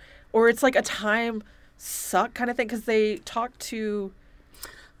 Or it's like a time suck kind of thing, because they talk to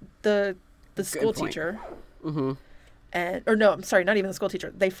the school teacher. Mm-hmm. I'm sorry, not even the school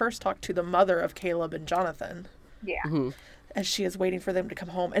teacher. They first talk to the mother of Caleb and Jonathan. Yeah. Mm-hmm. As she is waiting for them to come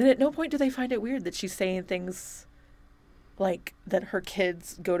home. And at no point do they find it weird that she's saying things like that her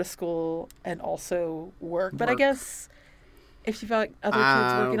kids go to school and also work. But I guess if you've got other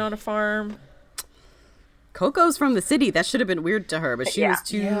kids working on a farm. Coco's from the city. That should have been weird to her. But she was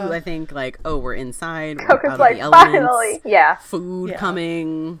too, I think, like, oh, we're inside. Coco's like, finally. Yeah. Food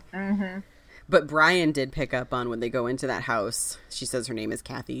coming. Mm-hmm. But Brian did pick up on when they go into that house. She says her name is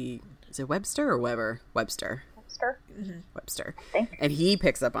Kathy. Is it Webster or Weber? Webster. Webster. And he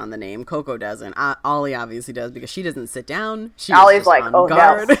picks up on the name. Coco doesn't. Ollie obviously does, because she doesn't sit down. Ollie's like, oh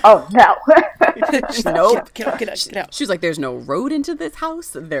guard. No. Oh no. Nope. Get out. She's like, there's no road into this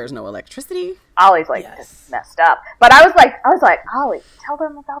house. There's no electricity. Ollie's like, this is messed up. But I was like, Ollie, tell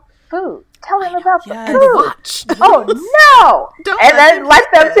them about the food. Tell them about the food. Watch. Oh no. And then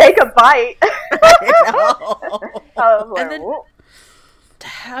let them take a bite. I was like, and then, to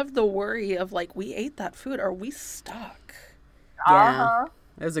have the worry of like, we ate that food, are we stuck? Yeah,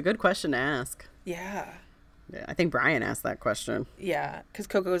 it was a good question to ask. Yeah, I think Brian asked that question. Yeah, because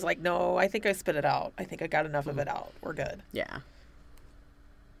Coco was like, no, I think I spit it out. I think I got enough of it out. We're good. Yeah.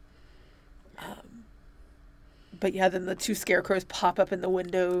 But yeah, then the 2 scarecrows pop up in the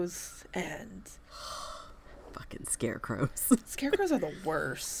windows and fucking scarecrows. Scarecrows are the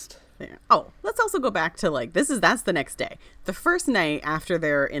worst. Yeah. Oh, let's also go back to like, that's the next day. The first night after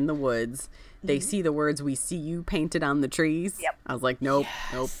they're in the woods, they see the words, "We see you," painted on the trees. Yep. I was like, nope.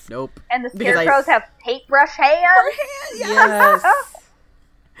 And the scarecrows have paintbrush hands. Yes.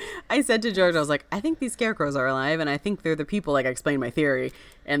 I said to George, I was like, I think these scarecrows are alive, and I think they're the people. Like, I explained my theory,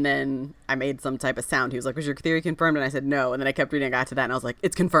 and then I made some type of sound. He was like, was your theory confirmed? And I said, no. And then I kept reading, I got to that, and I was like,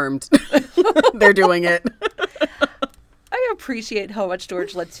 it's confirmed. They're doing it. I appreciate how much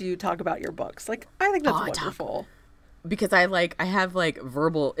George lets you talk about your books. Like, I think that's wonderful. Because I have like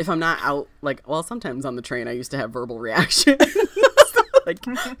verbal, if I'm not out, like, well, sometimes on the train I used to have verbal reactions. Like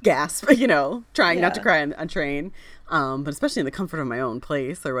gasp, trying not to cry on train. But especially in the comfort of my own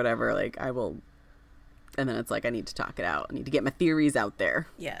place or whatever, like I will. And then it's like, I need to talk it out. I need to get my theories out there.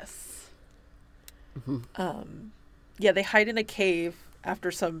 Yes. Mm-hmm. Yeah, they hide in a cave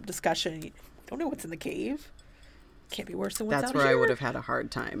after some discussion. You don't know what's in the cave. Can't be worse than what's out here. That's where I would have had a hard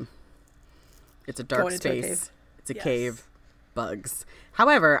time. It's a dark space. It's a cave. Bugs.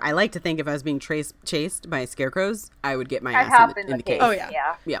 However, I like to think if I was being chased by scarecrows, I would get my ass in the cave. Oh, yeah.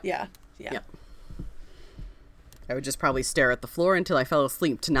 Yeah. I would just probably stare at the floor until I fell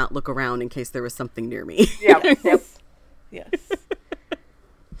asleep to not look around in case there was something near me. Yep.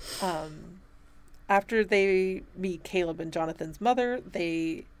 After they meet Caleb and Jonathan's mother,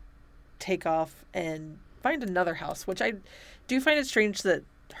 they take off and find another house, which I do find it strange that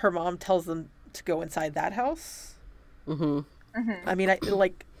her mom tells them to go inside that house. I mean, I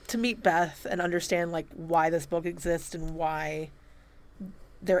like to meet Beth and understand like why this book exists and why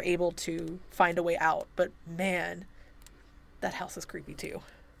they're able to find a way out. But man, that house is creepy too.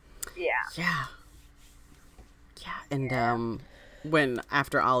 Yeah. And when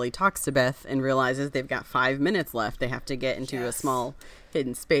after Ollie talks to Beth and realizes they've got 5 minutes left, they have to get into a small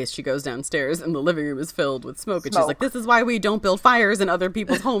hidden space. She goes downstairs and the living room is filled with smoke. And she's like, this is why we don't build fires in other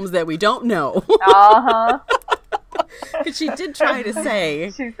people's homes that we don't know. Because she did try to say,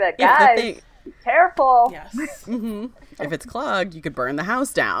 she said, guys, be careful. Yes. If it's clogged, you could burn the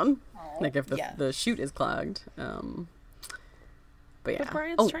house down. Like if the chute is clogged. But yeah. But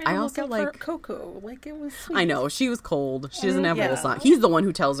Brian's trying to look out for Coco. Like, it was sweet. I know. She was cold. She doesn't have wool socks. He's the one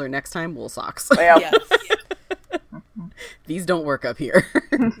who tells her next time wool socks. Yes. These don't work up here.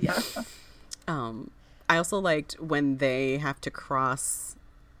 Yes. I also liked when they have to cross,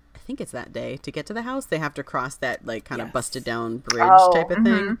 I think it's that day, to get to the house. They have to cross that, like, kind of busted down bridge type of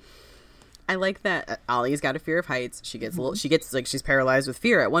thing. I like that Ollie's got a fear of heights. She gets she's paralyzed with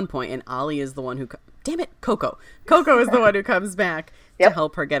fear at one point, and Ollie is the one who damn it, Coco is the one who comes back to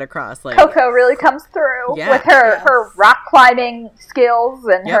help her get across. Like, Coco really comes through with her rock climbing skills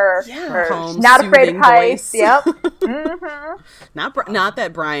and her calm, not afraid of heights. Not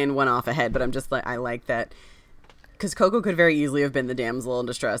that Brian went off ahead, but I'm just like, I like that because Coco could very easily have been the damsel in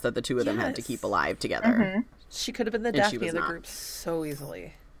distress that the two of them had to keep alive together. She could have been the Daphne of the group so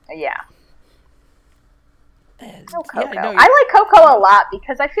easily. Yeah. And, Coco. I like Coco a lot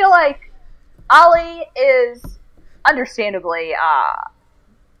because I feel like Ollie is understandably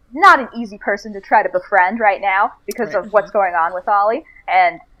not an easy person to try to befriend right now because of what's going on with Ollie,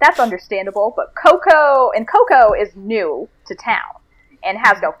 and that's understandable. But Coco is new to town and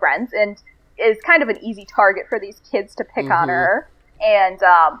has no friends and is kind of an easy target for these kids to pick on her. And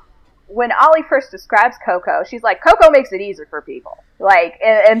when Ollie first describes Coco, she's like, Coco makes it easier for people, like,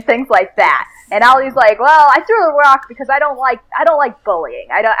 and things like that. And Ollie's like, well, I threw a rock because I don't like bullying.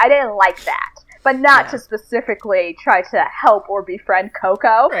 I didn't like that, but not to specifically try to help or befriend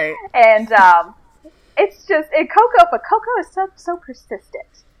Coco. Right. And it's just Coco, but Coco is so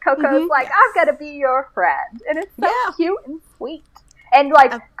persistent. Coco's like, I've got to be your friend, and it's so cute and sweet. And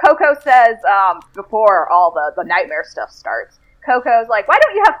like Coco says, before all the nightmare stuff starts, Coco's like, why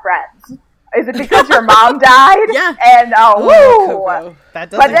don't you have friends? Is it because your mom died? Yeah. And Coco.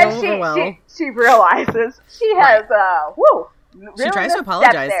 That doesn't but then go over well. she realizes she has she tries to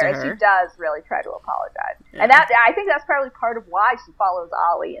apologize to her. She does really try to apologize. Yeah. And I think that's probably part of why she follows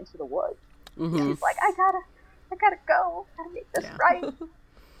Ollie into the woods. She's like, I gotta go. I gotta make this right.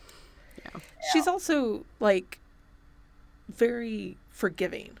 She's also like very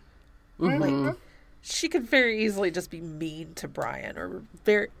forgiving. Like, she could very easily just be mean to Brian or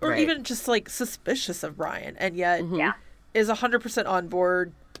even just like suspicious of Brian, and yet is 100% on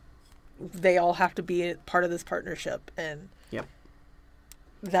board. They all have to be part of this partnership, and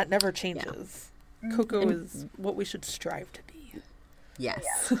that never changes. Coco is what we should strive to be.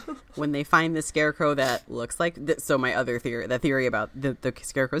 Yes. When they find the scarecrow that looks like so my other theory, the theory about the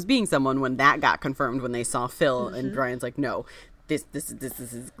scarecrows being someone, when that got confirmed when they saw Phil and Brian's like, no, this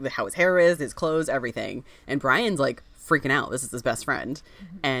is how his hair is, his clothes, everything. And Brian's like freaking out. This is his best friend.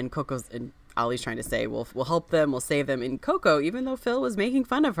 And Coco's and Ollie's trying to say, we'll help them, we'll save them. And Coco, even though Phil was making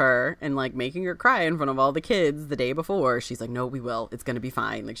fun of her and like making her cry in front of all the kids the day before, she's like, no, we will. It's going to be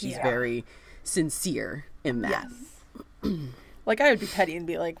fine. Like, she's very sincere in that. Yes. Like, I would be petty and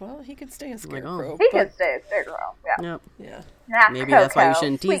be like, well, he can stay a scarecrow. He can stay a scarecrow. Yeah. Yep. Yeah. Maybe Coco, that's why you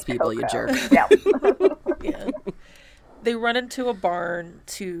shouldn't tease people, Coco. you jerk. Yeah. They run into a barn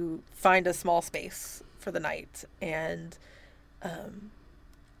to find a small space for the night and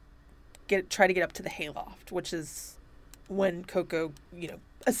try to get up to the hayloft, which is when Coco,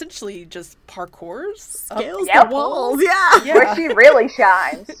 essentially just parkours scales the walls. Yeah. Where she really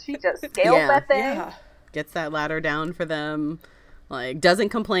shines. She just scales that thing. Yeah. Gets that ladder down for them. Like, doesn't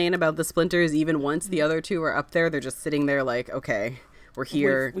complain about the splinters even once the other two are up there. They're just sitting there like, okay, we're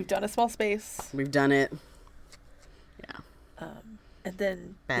here. We've done a small space. We've done it. Yeah. And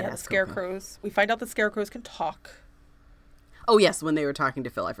then Badass the scarecrows. We find out the scarecrows can talk. Oh, yes. When they were talking to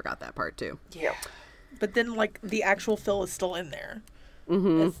Phil, I forgot that part too. Yeah. But then, like, the actual Phil is still in there.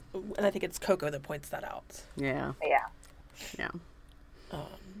 And I think it's Coco that points that out. Yeah. Yeah. Yeah.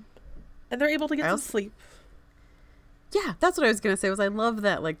 And they're able to get some sleep. Yeah, that's what I was going to say. Was I love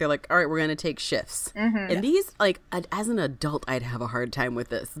that, like, they're like, all right, we're going to take shifts. And these, like, as an adult, I'd have a hard time with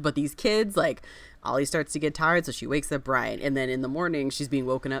this. But these kids, like, Ollie starts to get tired, so she wakes up Brian. And then in the morning, she's being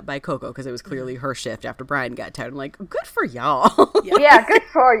woken up by Coco because it was clearly her shift after Brian got tired. I'm like, good for y'all. Yeah, good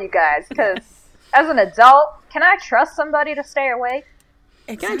for you guys. Because as an adult, can I trust somebody to stay awake?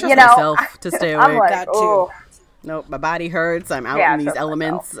 Can I trust myself to stay awake? I'm like, That too. oh. Nope, my body hurts. I'm out Yeah, in these trust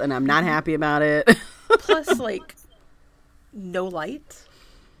elements, and I'm not happy about it. Plus, like, no light.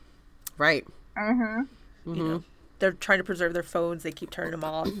 Right. You know, they're trying to preserve their phones. They keep turning them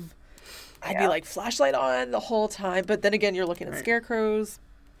off. I'd be Yeah. like, flashlight on the whole time. But then again, you're looking at scarecrows.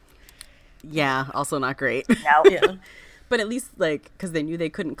 Yeah, also not great. No. Yeah. But at least, like, because they knew they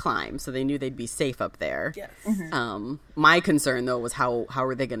couldn't climb, so they knew they'd be safe up there. Yes. My concern, though, was how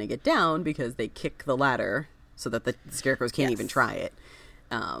are they going to get down, because they kick the ladder so that the scarecrows can't even try it.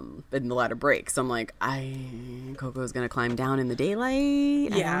 And the ladder breaks. So I'm like, Coco's going to climb down in the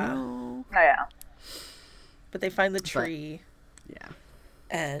daylight? Yeah. I don't know. Oh, yeah. But they find the tree. Yeah.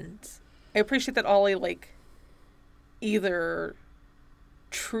 And I appreciate that Ollie, like, either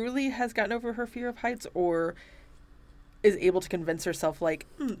truly has gotten over her fear of heights or is able to convince herself, like,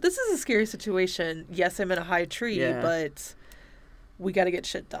 this is a scary situation. Yes, I'm in a high tree, but we got to get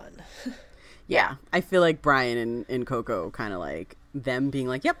shit done. Yeah. I feel like Brian and Coco kind of like them being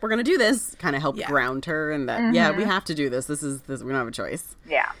like, yep, we're going to do this, kind of helped ground her, and that, we have to do this. This. We don't have a choice.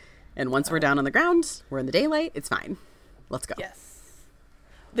 Yeah. And once we're down on the ground, we're in the daylight, it's fine. Let's go. Yes.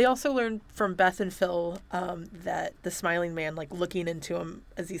 They also learned from Beth and Phil that the smiling man, like, looking into him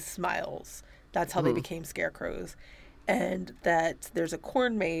as he smiles, that's how they became scarecrows. And that there's a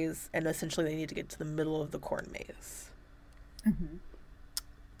corn maze, and essentially they need to get to the middle of the corn maze.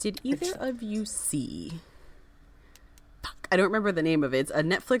 Did either of you see... I don't remember the name of it. It's a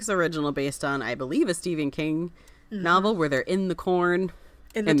Netflix original based on, I believe, a Stephen King novel where they're in the corn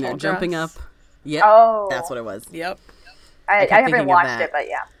In the and tall they're jumping grass. up. Yep, Oh. that's what it was. Yep. I kept haven't thinking of watched that. it, but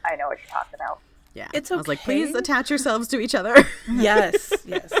yeah, I know what you're talking about. Yeah, It's I was like, okay. please attach yourselves to each other. Yes,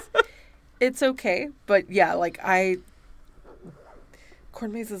 yes. It's okay, but yeah, like,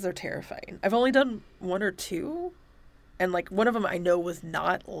 corn mazes are terrifying. I've only done one or two, and, like, one of them I know was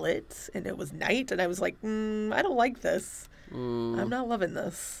not lit, and it was night, and I was like, I don't like this. I'm not loving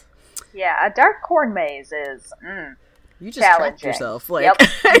this. Yeah, a dark corn maze is You just trapped challenging. yourself. Like,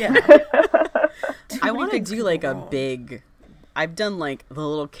 Yep. Yeah. I want to things do go like a wrong. big. I've done like the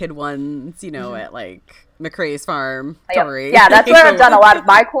little kid ones, you know, at like McCrae's farm. Yep. Tori. Yeah, that's where I've done a lot of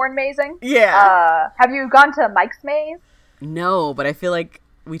my corn mazing. Yeah. Have you gone to Mike's Maze? No, but I feel like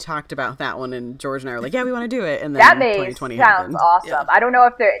we talked about that one, and George and I were like, yeah, we want to do it. And then That maze 2020 sounds happened. awesome. Yeah. I don't know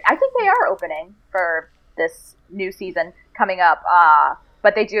if I think they are opening for this new season coming up.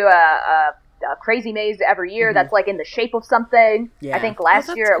 But they do a crazy maze every year that's like in the shape of something. Yeah. I think last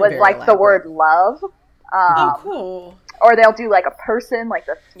that's year it cool. was Very like the word love. Oh, cool. Or they'll do like a person, like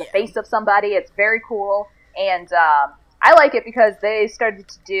the face of somebody. It's very cool. And I like it because they started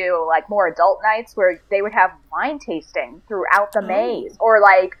to do like more adult nights where they would have wine tasting throughout the maze. Or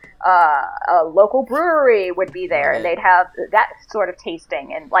like a local brewery would be there and they'd have that sort of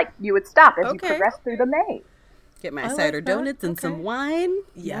tasting. And like you would stop as you Okay. progress through the maze. Get my I like cider that. donuts and some Okay. wine.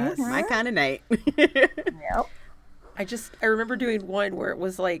 Yes. My kind of night. Yep. I remember doing one where it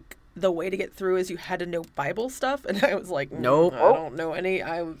was like the way to get through is you had to know Bible stuff, and I was like, Nope. I don't know any.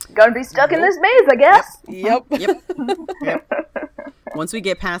 I'm Gonna be stuck in this maze, I guess. yep. Yep. Once we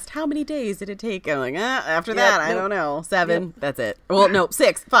get past how many days did it take? I'm like, after that, I nope. don't know. 7. That's it. Well, no,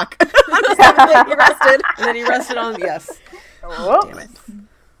 6. Fuck. On the 7th, you rested. And then he rested on yes. Whoops.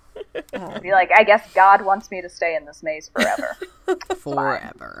 Damn it. Be like, I guess God wants me to stay in this maze forever.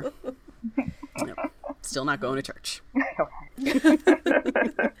 Forever. Nope. Still not going to church.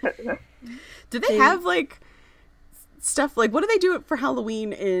 Do they have like stuff like what do they do for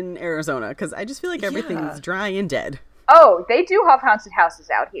Halloween in Arizona? Because I just feel like everything's Yeah. dry and dead. Oh, they do have haunted houses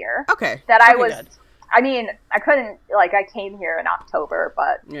out here. Okay. That I Okay, was, good. I mean, I couldn't, like, I came here in October,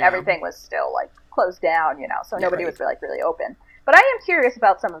 but Yeah. everything was still, like, closed down, you know, so nobody right. was, like, really open. But I am curious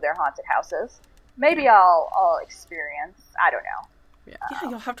about some of their haunted houses. Maybe I'll experience, I don't know. Yeah,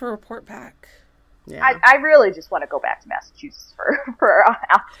 you'll have to report back. Yeah. I really just want to go back to Massachusetts for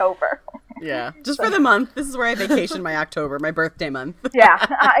October. Yeah. Just for the month. This is where I vacation my October, my birthday month. Yeah,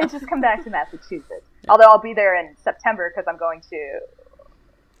 I just come back to Massachusetts. Although I'll be there in September because I'm going to.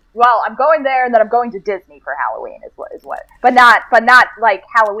 Well, I'm going there, and then I'm going to Disney for Halloween. Is what, but not like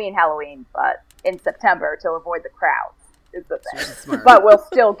Halloween, but in September to avoid the crowds. Is the thing. Smart. But we'll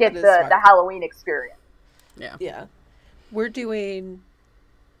still get That is the smart. Halloween experience. Yeah. Yeah. We're doing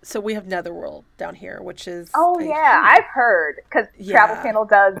So we have Netherworld down here, which is... Oh, yeah, I've heard, because Travel Yeah. Channel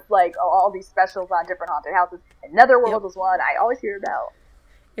does, like, all these specials on different haunted houses, and Netherworld is one I always hear about.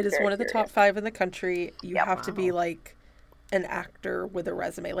 It is Very one of the top curious. 5 in the country. You Yep. have to be, like, an actor with a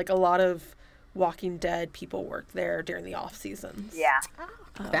resume. Like, a lot of Walking Dead people work there during the off seasons. Yeah.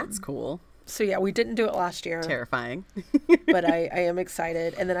 That's cool. So, yeah, we didn't do it last year. Terrifying. But I am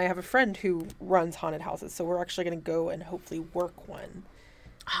excited. And then I have a friend who runs haunted houses, so we're actually going to go and hopefully work one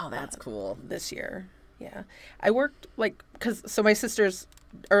Oh, that's cool. this year. Yeah. I worked, like, so my sister's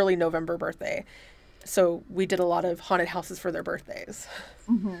early November birthday. So we did a lot of haunted houses for their birthdays.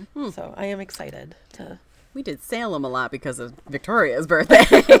 So I am excited to... We did Salem a lot because of Victoria's birthday.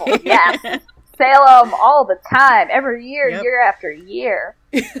 Oh, yes. Salem all the time, every year, Yep. year after year.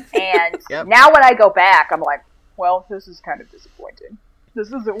 And Yep. now when I go back, I'm like, well, this is kind of disappointing. This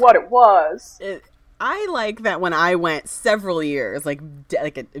isn't what it was. I like that when I went several years, I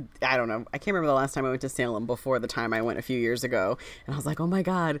don't know, I can't remember the last time I went to Salem before the time I went a few years ago, and I was like, oh my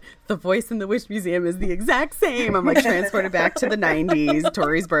god, the voice in the Witch Museum is the exact same. I'm like transported back to the 90s,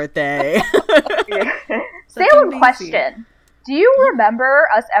 Tori's birthday. Salem amazing. question. Do you remember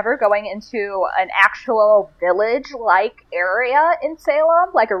us ever going into an actual village-like area in Salem?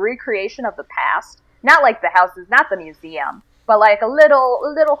 Like a recreation of the past? Not like the houses, not the museum, but like a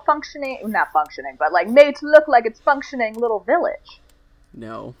little functioning, not functioning, but like made to look like it's functioning little village.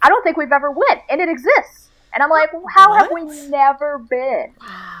 No. I don't think we've ever went, and it exists. And I'm like, how have we never been?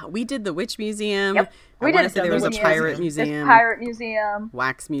 We did the Witch Museum. Yep. I We wanna did say there was a Witch pirate Museum. museum. Pirate Museum.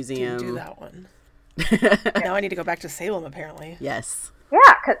 Wax Museum. do that one. Now I need to go back to Salem, apparently. Yes. Yeah,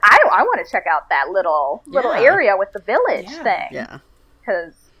 because I want to check out that little Yeah. area with the village Yeah. thing. Yeah.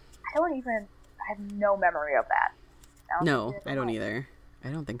 Because I have no memory of that. No, I don't either. I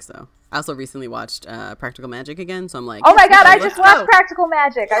don't think so. I also recently watched Practical Magic again, so I'm like, Oh my god, I let's just go. watched Practical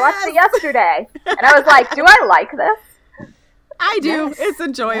Magic. I watched it yesterday. And I was like, do I like this? I do. Yes. It's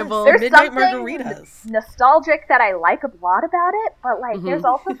enjoyable. There's Midnight something Margaritas. nostalgic that I like a lot about it, but like Mm-hmm. there's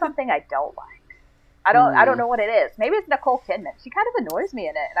also something I don't like. I don't know what it is. Maybe it's Nicole Kidman. She kind of annoys me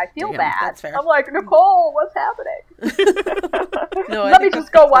in it, and I feel Yeah, bad. that's fair. I'm like, Nicole, what's happening? No, I Let me think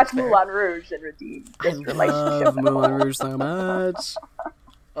just go that's watch fair. Moulin Rouge and redeem I this relationship. love Moulin Rouge so much.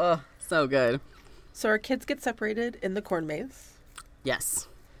 Oh, so good. So our kids get separated in the corn maze. Yes.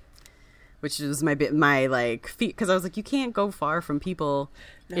 Which is my like feet, because I was like, you can't go far from people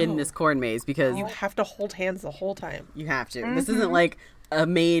in No. this corn maze because You have to hold hands the whole time. you have to. This isn't like a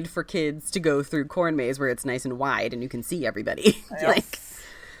made for kids to go through corn maze where it's nice and wide and you can see everybody. Like,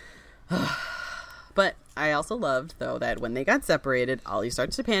 but I also loved though that when they got separated, Ollie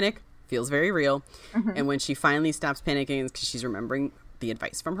starts to panic, feels very real, and when she finally stops panicking, it's because she's remembering the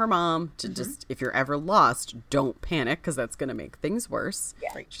advice from her mom to just, if you're ever lost, don't panic because that's going to make things worse. Yeah.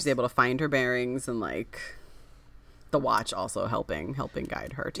 Right. She's able to find her bearings, and like the watch also helping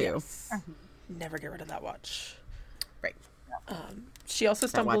guide her too. Yes. Never get rid of that watch. Right. She also That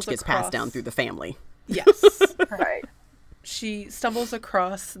stumbles watch gets across... passed down through the family. Yes. Right. She stumbles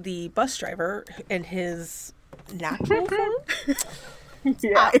across the bus driver in his natural form.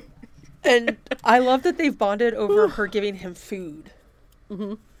 Yeah. And I love that they've bonded over her giving him food.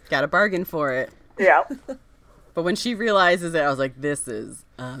 Got a bargain for it. Yeah. But when she realizes it, I was like, this is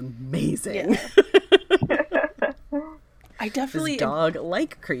amazing. Yeah. I definitely... This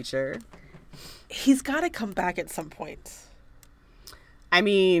dog-like creature. He's got to come back at some point. I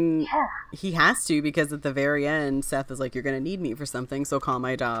mean, Yeah. he has to, because at the very end, Seth is like, you're going to need me for something, so call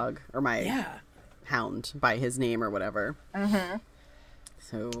my dog, or my Yeah. hound by his name or whatever. Mm-hmm.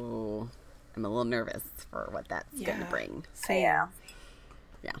 So I'm a little nervous for what that's going to bring. Same. Yeah.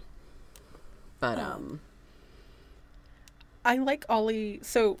 Yeah. But, I like Ollie.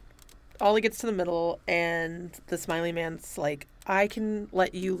 So Ollie gets to the middle, and the smiley man's like, I can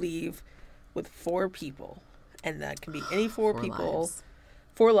let you leave with 4 people. And that can be any 4 people. lives.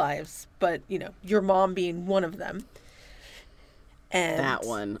 4 lives. But, you know, your mom being one of them. And That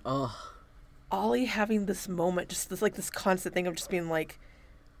one. Oh, Ollie having this moment, just this constant thing of just being like,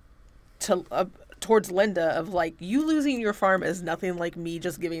 towards Linda of like, you losing your farm is nothing like me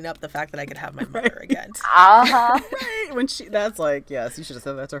just giving up the fact that I could have my mother again. Uh-huh. right. When that's like, yes, you should have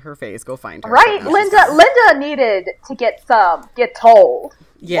said that to her face. Go find her. Right, Linda needed to get told,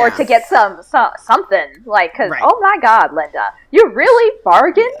 Yeah. or to get something, like, because, Right. oh my god, Linda, you really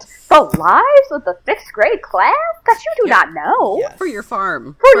bargained the lives of the 6th grade class? That you do not know. Yes. For your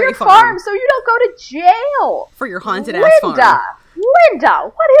farm. For your farm, so you don't go to jail. For your haunted ass farm. Linda,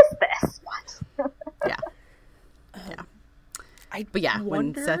 what is this? What? Yeah. I But yeah, when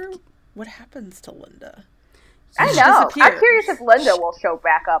wonder Seth- what happens to Linda. I She know. disappeared. I'm curious if Linda will show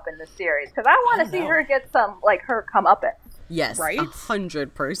back up in the series because I want to see her get some like her comeuppance. Yes, Right?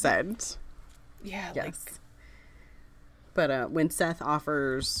 100%. Yeah, Yes. like But when Seth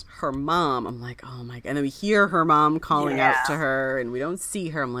offers her mom, I'm like, oh my god. And then we hear her mom calling out to her, and we don't see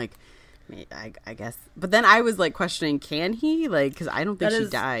her. I'm like, I guess. But then I was like questioning, can he? Like, because I don't think That she is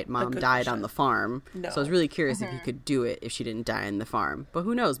died. a Mom good died question. on the farm. No. So I was really curious if he could do it if she didn't die in the farm. But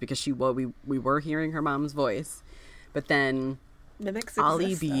who knows? Because we were hearing her mom's voice. But then mimics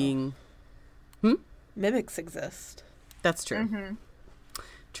Ollie exist, though. being... Mimics exist. That's true.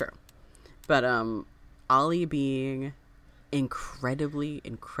 True. But Ollie being incredibly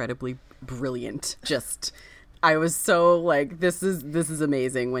brilliant. Just I was so like, this is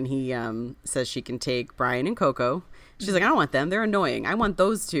amazing when he says she can take Brian and Coco. She's like, I don't want them. They're annoying. I want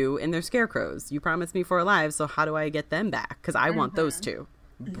those two, and they're scarecrows. You promised me 4 lives, so how do I get them back? Because I want those two.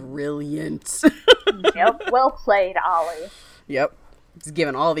 Brilliant. Yep, well played, Ollie. Yep. Just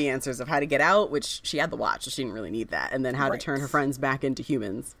given all the answers of how to get out, which she had the watch, so she didn't really need that. And then how to turn her friends back into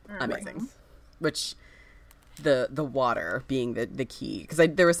humans. Amazing. Which, the water being the key. Because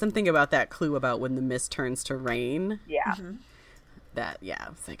there was something about that clue about when the mist turns to rain. Yeah. That, yeah,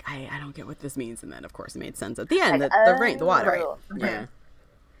 it's like, I don't get what this means. And then, of course, it made sense at the end. Like, the rain, the water. Right.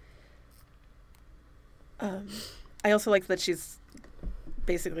 Yeah. I also like that she's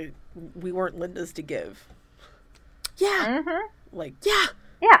basically, we weren't Linda's to give. Yeah. Like, Yeah.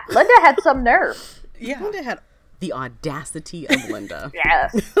 Yeah, Linda had some nerve. yeah. Linda had the audacity of Linda.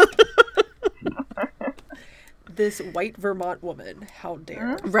 Yes. This white Vermont woman, how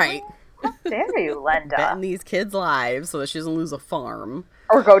dare. Right. There you, Linda. Betting these kids' lives so that she doesn't lose a farm.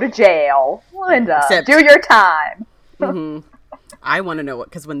 Or go to jail. Linda, Except- do your time. I want to know what,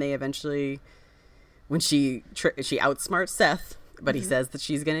 because when they eventually, when she outsmarts Seth, but he says that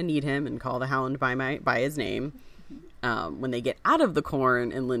she's going to need him and call the hound by his name. When they get out of the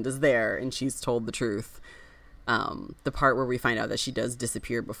corn and Linda's there and she's told the truth, the part where we find out that she does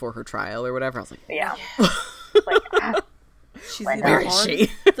disappear before her trial or whatever, I was like, Yeah. Like, She's Where either is on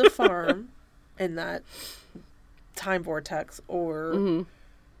she? the farm in that time vortex, or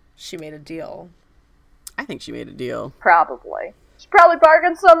she made a deal. I think she made a deal. probably. She probably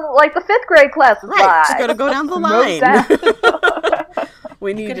bargained some, like, the 5th grade classes. Right, she's got to go down the line.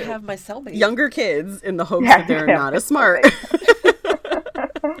 We You need could have my cellmate. younger kids in the hopes Yeah, that they're yeah. not as smart.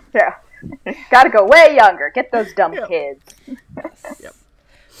 Yeah. Gotta go way younger. Get those dumb kids. Yep.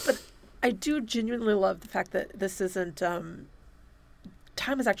 I do genuinely love the fact that this isn't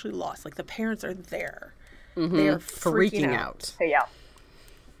time is actually lost. Like, the parents are there. They are freaking out. So, yeah.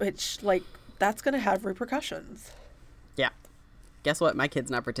 Which, like, that's going to have repercussions. Yeah. Guess what? My kid's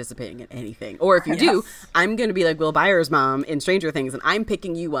not participating in anything. Or if you do, I'm going to be like Will Byers' mom in Stranger Things, and I'm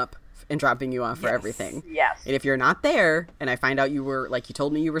picking you up and dropping you off for everything. Yes. And if you're not there, and I find out you were, like, you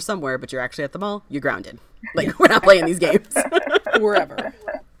told me you were somewhere, but you're actually at the mall, you're grounded. Like, we're not playing these games. Wherever.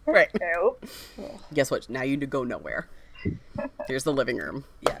 Right. Nope. Guess what? Now you go nowhere. Here's the living room.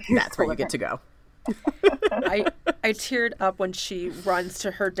 Yeah. That's where you get to go. I teared up when she runs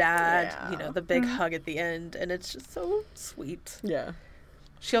to her dad, Yeah. you know, the big hug at the end, and it's just so sweet. Yeah.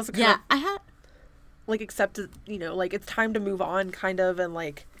 She also kind Yeah, of, I had... like, accepted, you know, like, it's time to move on, kind of, and,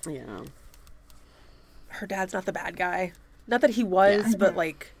 like, Yeah. her dad's not the bad guy. Not that he was, but,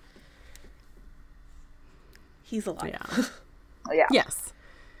 like, he's alive. Yeah. Yeah. Yes.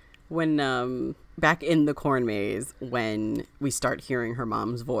 When, back in the corn maze, when we start hearing her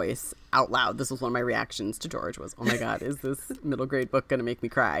mom's voice out loud, this was one of my reactions to George was, oh my God, is this middle grade book going to make me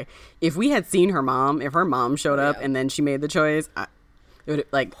cry? If we had seen her mom, if her mom showed up and then she made the choice, it would,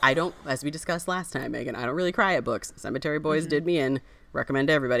 like, I don't, as we discussed last time, Megan, I don't really cry at books. Cemetery Boys did me in. Recommend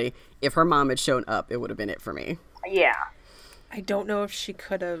to everybody. If her mom had shown up, it would have been it for me. Yeah. I don't know if she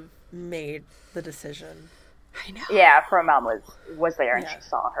could have made the decision. I know. Yeah, if her mom was there and Yeah. she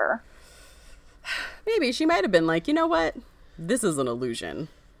saw her. Maybe she might have been like, you know what? This is an illusion.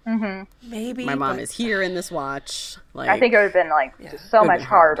 Maybe. My mom but- is here in this watch. Like, I think it would have been, like, just so It would've much been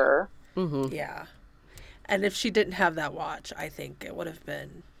hard. harder. Yeah. And if she didn't have that watch, I think it would have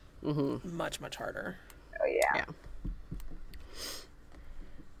been much, much harder. Oh, yeah.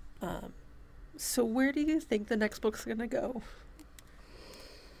 yeah. So where do you think the next book's going to go?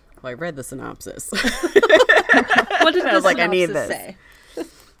 Well, I read the synopsis. What did I the was like, I need synopsis this. say?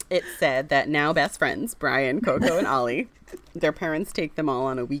 It said that now best friends, Brian, Coco, and Ollie, their parents take them all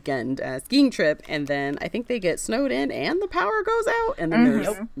on a weekend skiing trip, and then I think they get snowed in and the power goes out, and then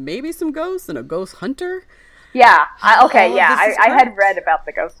there's maybe some ghosts and a ghost hunter. Yeah. All of I this is had correct. read about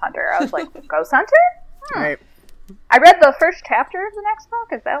the Ghost Hunter. I was like, Ghost Hunter? Right. I read the first chapter of the next book.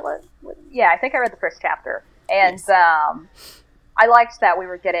 Is that what? Yeah, I think I read the first chapter. And I liked that we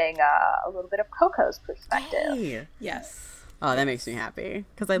were getting a little bit of Coco's perspective. Yay. Yes. Oh, that makes me happy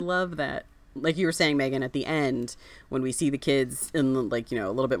because I love that. Like you were saying, Megan, at the end when we see the kids and like a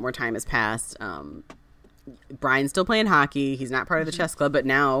little bit more time has passed. Brian's still playing hockey. He's not part of the chess club, but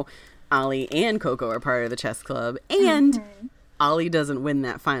now Ollie and Coco are part of the chess club. And Ollie doesn't win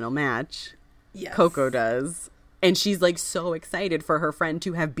that final match. Yes. Coco does. And she's like so excited for her friend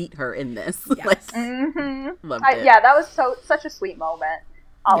to have beat her in this. Yes. Like, loved it. Yeah, that was such a sweet moment.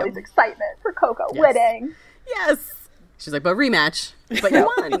 Ollie's excitement for Coco winning. Yes. She's like, but rematch. But you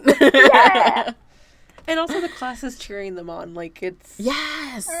won. Yeah. And also the class is cheering them on. Like, it's...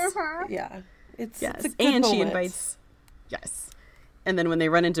 Yes. Yeah. It's Yes. a good And she moment. invites... Yes. And then when they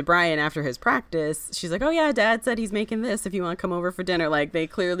run into Brian after his practice, she's like, oh yeah, Dad said he's making this if you want to come over for dinner. Like, they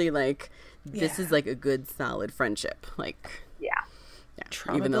clearly, like, this is, like, a good, solid friendship. Like... Yeah. Yeah.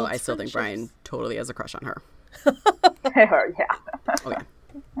 Trauma Even though builds I still think Brian friendships. totally has a crush on her. Yeah. Oh, yeah.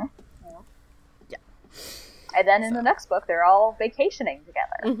 And then in the next book, they're all vacationing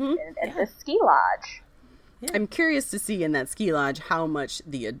together in the ski lodge. I'm curious to see in that ski lodge how much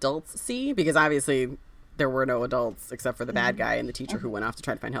the adults see, because obviously there were no adults except for the bad guy and the teacher who went off to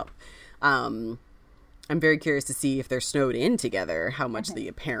try to find help. I'm very curious to see if they're snowed in together, how much the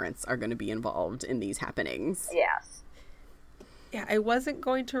parents are going to be involved in these happenings. Yes. Yeah, I wasn't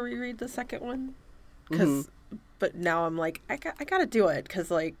going to reread the second one, but now I'm like, I got to do it, because,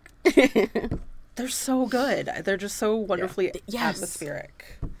 like, they're so good. They're just so wonderfully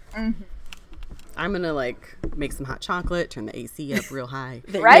atmospheric. I'm going to, like, make some hot chocolate, turn the AC up real high.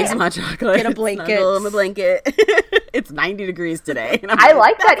 Right? Make some hot chocolate. Get a blanket. Snuggle in a blanket. It's 90 degrees today. And I'm I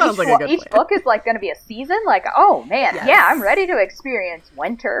like that sounds like a good each plan. book is like going to be a season. Like, oh man, Yes. yeah, I'm ready to experience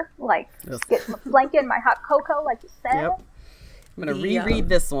winter. Like, Yes. get my blanket, my hot cocoa, like you said. Yep. I'm going to The, reread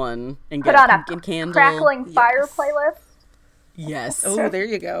this one and Put get on a a pumpkin candle. crackling fire playlist. Yes. Oh, there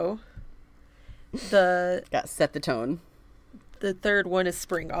you go. The Got set the tone. third one is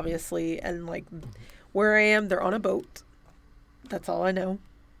spring, obviously, and, like, where I am, they're on a boat. That's all I know.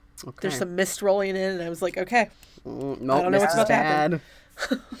 Okay. There's some mist rolling in, and I was like, okay. Nope, I don't know what's Mr. about to happen.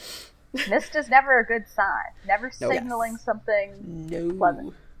 Dad. Mist is never a good sign. Never signaling something No.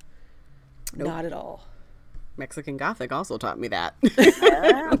 pleasant. Not at all. Mexican Gothic also taught me that.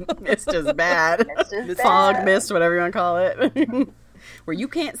 Yeah. Mist is bad. Mist is Fog, bad. mist, whatever you want to call it. Where you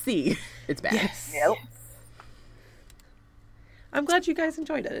can't see, it's bad. Yes. Yep. I'm glad you guys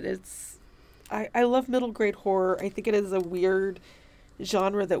enjoyed it. I love middle grade horror. I think it is a weird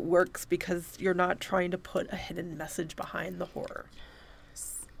genre that works because you're not trying to put a hidden message behind the horror.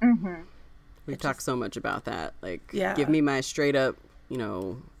 We've talked so much about that. Like, Yeah. give me my straight up,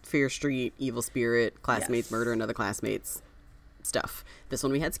 Fear Street, evil spirit, classmates Yes. murder another classmates stuff. This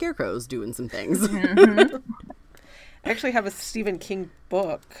one we had scarecrows doing some things. I actually have a Stephen King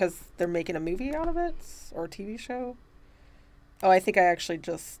book because they're making a movie out of it or a TV show. Oh, I think I actually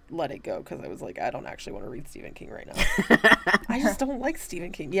just let it go because I was like, I don't actually want to read Stephen King right now. I just don't like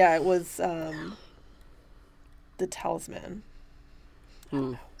Stephen King. Yeah, it was The Talisman.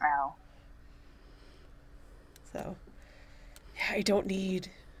 Oh. So, yeah, I don't need...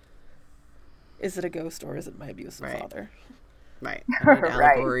 Is it a ghost or is it my abusive Right. father? Right. I need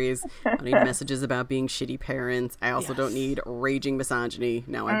Right. allegories. I need messages about being shitty parents. I also don't need raging misogyny.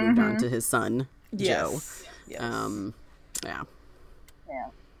 Now I moved on to his son, Joe. Yes. Yeah. Yeah.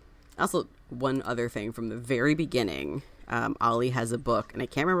 Also, one other thing from the very beginning, Ollie has a book, and I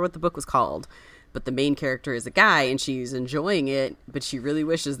can't remember what the book was called, but the main character is a guy, and she's enjoying it, but she really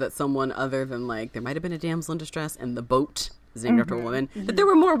wishes that someone other than, like, there might have been a damsel in distress, and the boat is named after a woman, that there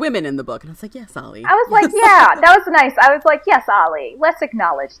were more women in the book. And I was like, yes, Ollie. I was like, yeah, that was nice. I was like, yes, Ollie, let's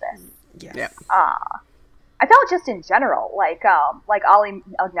acknowledge this. Yes. Yeah. I felt just in general, like Ollie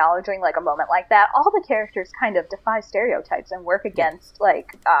acknowledging like a moment like that, all the characters kind of defy stereotypes and work against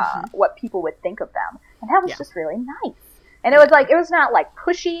like what people would think of them, and that was just really nice. And it was like, it was not like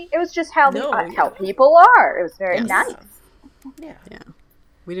pushy. It was just how how people are. It was very nice. Yeah. Yeah.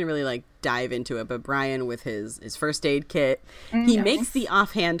 We didn't really like dive into it, but Brian with his first aid kit, he makes the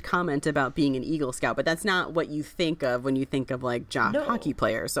offhand comment about being an Eagle Scout, but that's not what you think of when you think of like jock hockey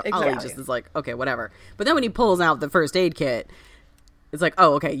players. So Ollie just is like, okay, whatever. But then when he pulls out the first aid kit, it's like,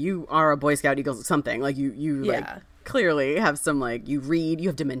 oh, okay, you are a Boy Scout Eagle something. Like you like clearly have some like you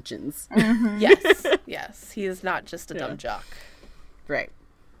have dimensions. Yes. Yes. He is not just a dumb jock. Right.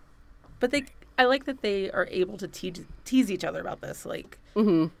 But I like that they are able to tease each other about this. Like,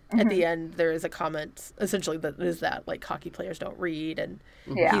 at the end, there is a comment, essentially, that is that, like, hockey players don't read, and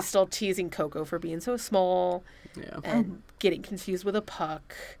he's still teasing Coco for being so small, and getting confused with a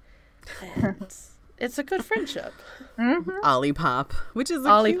puck, and It's a good friendship. Olipop, which is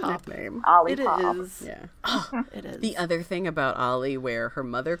a cute Olipop. nickname. It Olipop. is. Yeah. It is. The other thing about Ollie, where her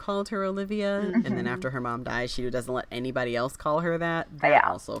mother called her Olivia, and then after her mom dies, she doesn't let anybody else call her that. That Yeah.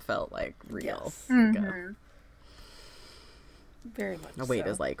 also felt like real. Yes. Like a Very much way so.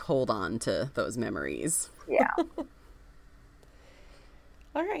 to like hold on to those memories. Yeah.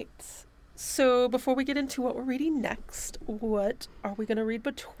 All right. So before we get into what we're reading next, what are we going to read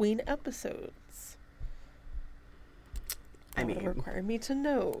between episodes? I That would mean, require me to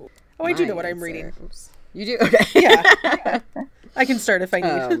know. Oh, I do know what I'm reading. Oops. You do? Okay. Yeah. I can start if I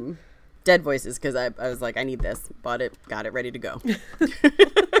need. Dead Voices, because I was like, I need this. Bought it, got it, ready to go.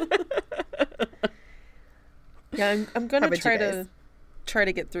 Yeah, I'm going How to about you guys? try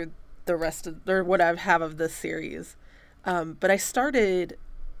to get through the rest of or what I have of this series. But I started.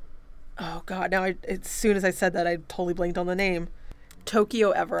 Oh God! Now, as soon as I said that, I totally blanked on the name.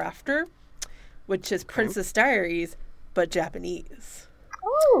 Tokyo Ever After, which is Princess Diaries, but Japanese.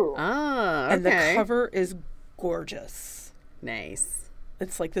 Ooh. Ah, okay. And the cover is gorgeous. Nice.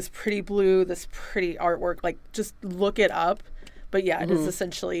 It's like this pretty blue, this pretty artwork. Like, just look it up. But yeah, it is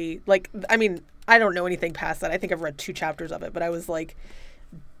essentially like, I mean, I don't know anything past that. I think I've read 2 chapters of it, but I was like,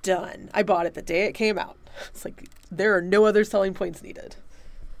 done. I bought it the day it came out. It's like, there are no other selling points needed.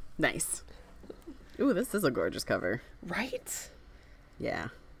 Nice. Ooh, this is a gorgeous cover. Right? Yeah.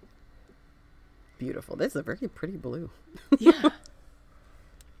 Beautiful. This is a very pretty blue. Yeah.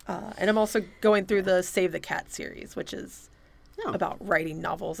 And I'm also going through the Save the Cat series, which is Oh. about writing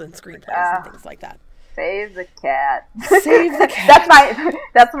novels and screenplays and things like that. Save the cat. Save the cat.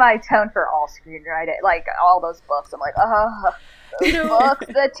 That's my tone for all screenwriting. Like all those books. I'm like, those books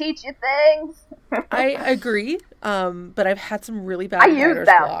that teach you things. I agree, but I've had some really bad I use writer's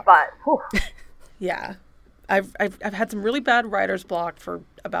them, block. but whew. Yeah. I've had some really bad writer's block for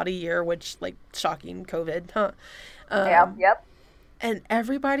about a year, which, like, shocking, COVID, huh? Yep. And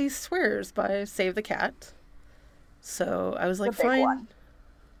everybody swears by Save the Cat. So I was like, The big fine, one.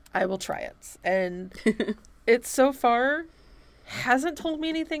 I will try it. And it so far hasn't told me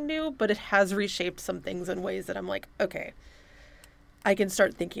anything new, but it has reshaped some things in ways that I'm like, okay, I can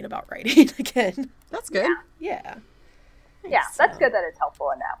start thinking about writing again. That's good. Yeah. Yeah. Yeah, that's good that it's helpful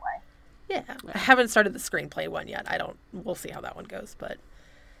in that way. Yeah. I haven't started the screenplay one yet. We'll see how that one goes. But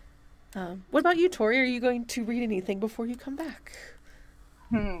what about you, Tori? Are you going to read anything before you come back?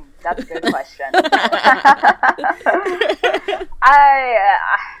 That's a good question.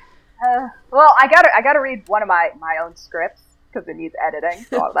 I gotta read one of my own scripts because it needs editing.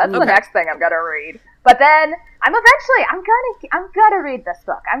 So that's the next thing I'm gonna read. But then I'm gonna read this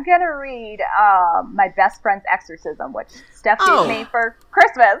book. I'm gonna read My Best Friend's Exorcism, which Steph gave me for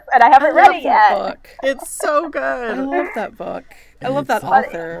Christmas, and I haven't read it yet. Book. It's so I good. love that book. I love that It's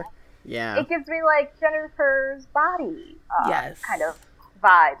author. Yeah. It gives me like Jennifer's Body, Yes. kind of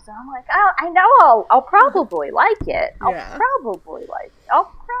vibes, and I'm like, oh, I know I'll probably like it. I'll Yeah. probably like it.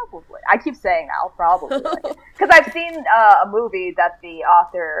 I keep saying I'll probably like it because I've seen a movie that the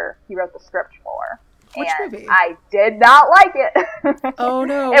author he wrote the script for. Which and movie? I did not like it. Oh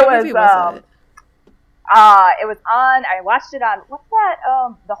no! It What was movie was it? It was on. I watched it on what's that?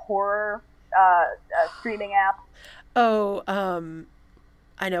 The horror streaming app. Oh,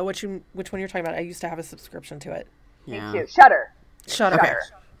 I know which one you're talking about. I used to have a subscription to it. Yeah. Me too. Shudder. Shut up. Okay.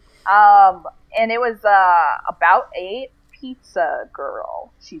 And it was about a pizza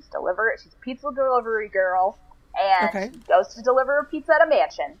girl. She's a pizza delivery girl, and she goes to deliver a pizza at a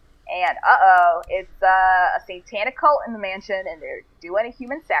mansion. And it's a satanic cult in the mansion, and they're doing a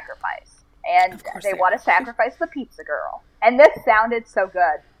human sacrifice. And they want to sacrifice the pizza girl. And this sounded so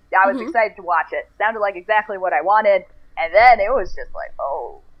good. I was excited to watch it. Sounded like exactly what I wanted. And then it was just like,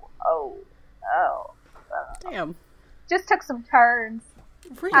 Damn. just took some turns.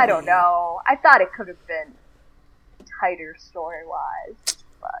 Really? I don't know. I thought it could have been tighter story-wise,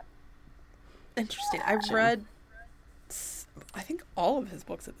 but Interesting. I've read, I think, all of his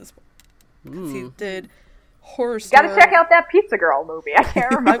books at this point. 'Cause he did horror you gotta story. check out that Pizza Girl movie. I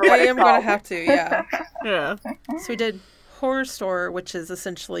can't remember I what it's am called. gonna have to. Yeah. Yeah. So we did Horror Store, which is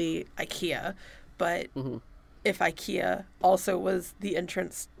essentially IKEA, but if IKEA also was the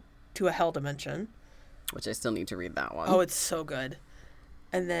entrance to a hell dimension. Which I still need to read that one. Oh, it's so good.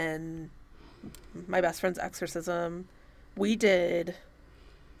 And then My Best Friend's Exorcism. We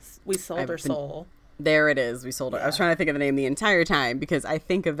sold our soul. There it is. We sold it. I was trying to think of the name the entire time because I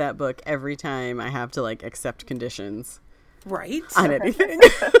think of that book every time I have to like accept conditions Right? on anything.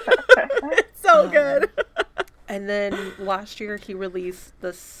 It's so good. And then last year he released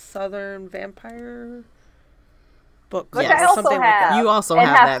The Southern Vampire books Which Yes. I or also something have. like You also and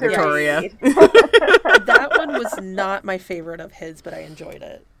have that, to Victoria. read. that. That one was not my favorite of his, but I enjoyed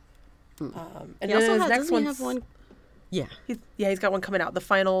it. And He then also his has, next doesn't he one's have one? Yeah. he's got one coming out, the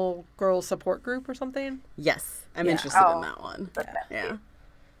Final Girl Support Group or something. Yes. I'm Yeah. interested Oh. in that one. That's Yeah.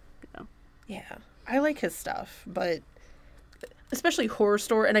 Yeah, I like his stuff, but especially Horror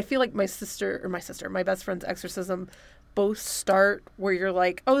Store, and I feel like my best friend's Exorcism both start where you're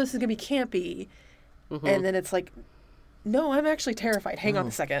like, oh, this is gonna be campy, and then it's like, no, I'm actually terrified. Hang on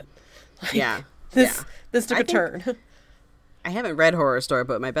a second. Like, Yeah. this took I a think- turn. I haven't read Horror Story,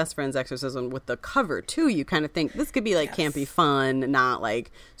 but my best friend's Exorcism with the cover too, you kind of think this could be like campy fun, not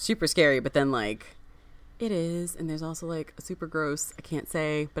like super scary, but then like it is, and there's also like a super gross, I can't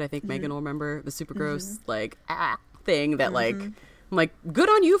say, but I think Megan will remember the super gross like thing that like I'm like, good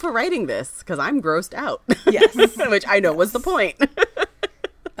on you for writing this because I'm grossed out. Yes. Which I know was the point.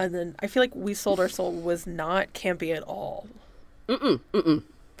 And then I feel like We Sold Our Soul was not campy at all.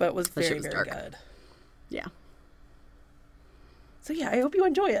 But was shit very, was very dark. good. Yeah. So yeah, I hope you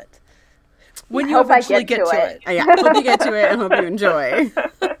enjoy it. When you hope I eventually get get to to it. it. Yeah. Hope you get to it and hope you enjoy.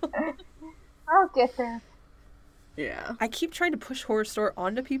 I'll get there. Yeah. I keep trying to push Horror Store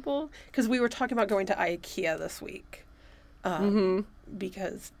onto people because we were talking about going to IKEA this week.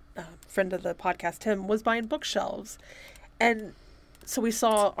 Because a friend of the podcast, Tim, was buying bookshelves. And so we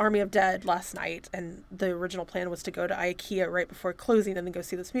saw Army of Dead last night, and the original plan was to go to IKEA right before closing and then go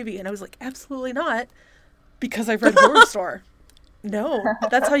see this movie. And I was like, absolutely not, because I've read Horror Store. No,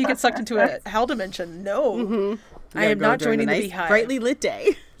 that's how you get sucked into a hell dimension. No, I am not joining the nice, Beehive. brightly lit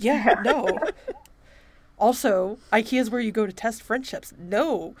day. Yeah, no. Also, IKEA is where you go to test friendships.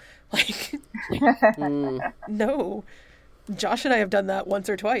 No. Like, no. Josh and I have done that once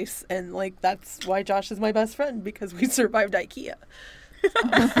or twice. And, like, that's why Josh is my best friend, because we survived IKEA.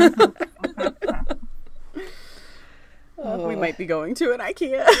 We might be going to an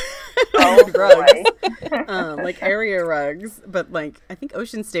IKEA. Oh, boy. Like area rugs, but like I think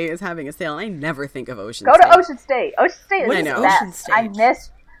Ocean State is having a sale, and I never think of Ocean Go State. to Ocean State. Ocean State What is is the Ocean best. State? I miss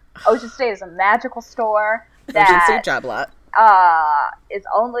Ocean State is a magical store Ocean that State job lot. is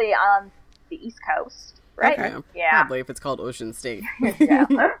only on the East Coast, right? Okay. Yeah. Probably if it's called Ocean State. Yeah.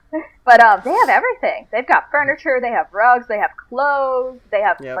 But they have everything. They've got furniture, they have rugs, they have clothes, they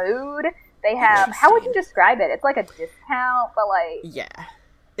have Yep. food, they have, how would you describe it? It's like a discount, but like, Yeah.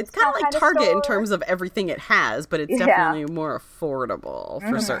 It's kind of like kind of Target in store. terms of everything it has, but it's Yeah. definitely more affordable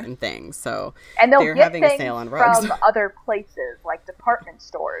for certain things. So and they'll they're get having a things sale on rugs. from other places, like department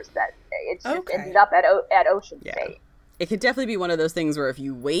stores, that it's just Okay. ended up at Ocean Yeah. State. It could definitely be one of those things where if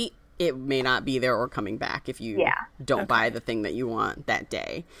you wait, it may not be there or coming back if you Yeah. don't buy the thing that you want that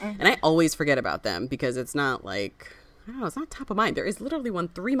day. And I always forget about them because it's not like, I don't know, it's not top of mind. There is literally one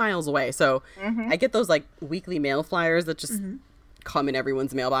 3 miles away. So I get those like weekly mail flyers that just come in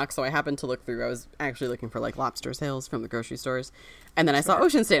everyone's mailbox. So I happened to look through. I was actually looking for like lobster sales from the grocery stores. And then I saw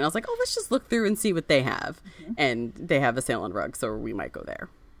Ocean State and I was like, oh, let's just look through and see what they have. And they have a sale on rugs, so we might go there.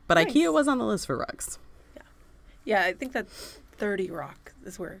 But Nice. IKEA was on the list for rugs. Yeah, I think that 30 Rock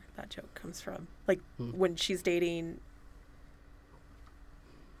is where that joke comes from. Like, when she's dating...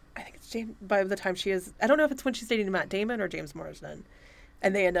 I think it's James... By the time she is... I don't know if it's when she's dating Matt Damon or James Marsden.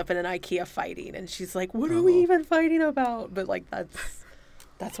 And they end up in an IKEA fighting. And she's like, what are we even fighting about? But, like,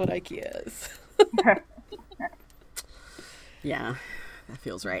 that's what IKEA is. Yeah, that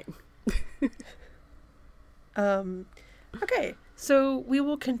feels right. Okay, so we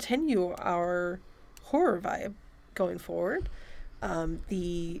will continue our horror vibe going forward.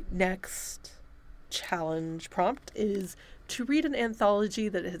 The next challenge prompt is to read an anthology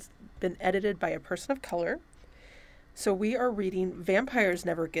that has been edited by a person of color. So we are reading Vampires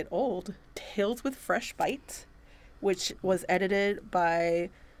Never Get Old, Tales with Fresh Bite, which was edited by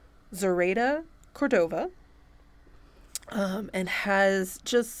Zoraida Cordova, and has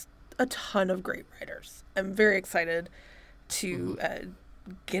just a ton of great writers. I'm very excited to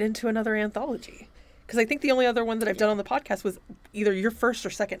get into another anthology, because I think the only other one that I've done on the podcast was either your first or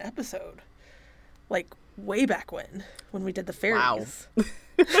second episode, like way back when we did the fairies.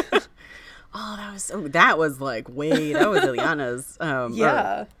 Wow. Oh, that was like that was Ileana's.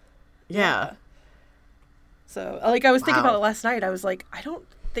 Yeah. So, like, I was thinking Wow. about it last night. I was like, I don't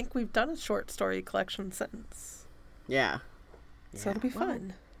think we've done a short story collection since. Yeah. So it'll be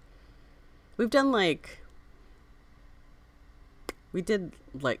fun. We've done we did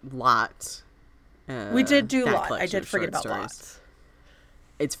Lot. We did do that Lot. I collection did of forget short about Lot. stories.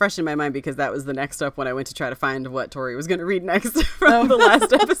 It's fresh in my mind because that was the next up when I went to try to find what Tori was going to read next from the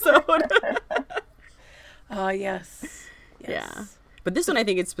last episode. Yes. Yeah. But this one, I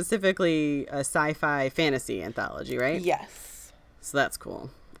think it's specifically a sci-fi fantasy anthology, right? Yes. So that's cool.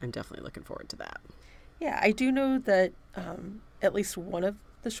 I'm definitely looking forward to that. Yeah, I do know that at least one of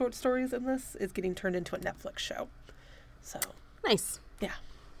the short stories in this is getting turned into a Netflix show. So nice. Yeah,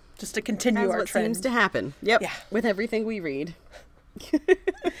 just to continue That's our what trend. seems to happen. Yep. Yeah. With everything we read.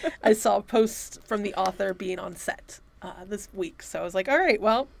 I saw a post from the author being on set this week, so I was like, all right,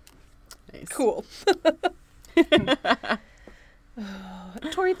 well, Nice. cool.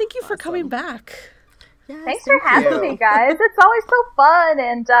 Tori, thank you for coming back. Yes, Thanks for having me, guys. It's always so fun,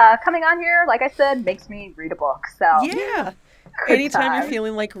 and coming on here, like I said, makes me read a book. So Yeah. Good Anytime you're time.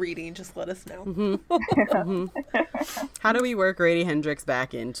 feeling like reading, just let us know. How do we work Grady Hendrix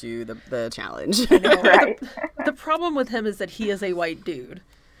back into the challenge? right. The problem with him is that he is a white dude,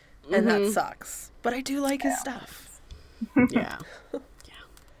 and that sucks. But I do like his stuff. Yeah.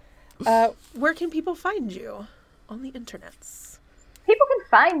 Where can people find you on the internets? People can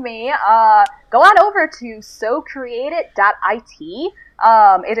find me. Go on over to socreatit.it.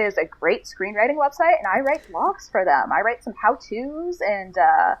 It is a great screenwriting website, and I write blogs for them. I write some how-tos and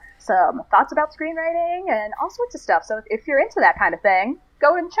some thoughts about screenwriting and all sorts of stuff. So if you're into that kind of thing,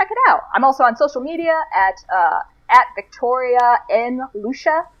 go and check it out. I'm also on social media at Victoria N.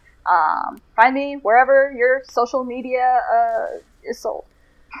 Lucia. Find me wherever your social media is sold.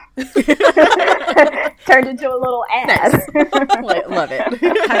 Turned into a little ad. Love it.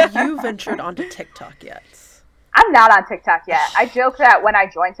 Have you ventured onto TikTok yet? I'm not on TikTok yet. I joke that when I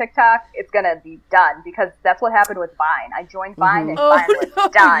join TikTok, it's going to be done because that's what happened with Vine. I joined Vine and Vine was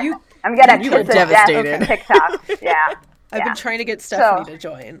done. I'm going to you were kiss the death devastated. of TikTok. Yeah. I've been trying to get Stephanie to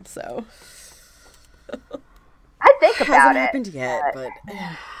join, so. I think about Hasn't it. happened yet, but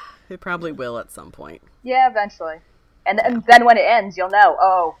it probably will at some point. Yeah, eventually. And then when it ends, you'll know,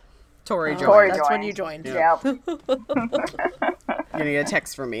 oh, Tori joined. Tori That's when joined. you joined. Yep. You're gonna get a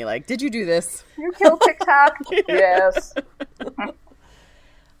text from me like, "Did you do this?" You killed TikTok? Yes.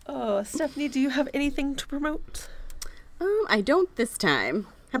 Oh, Stephanie, do you have anything to promote? I don't this time.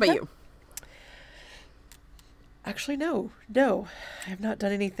 How about you? Actually, no. I have not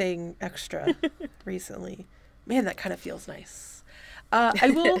done anything extra recently. Man, that kind of feels nice. I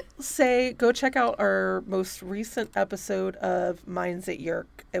will say, go check out our most recent episode of Minds at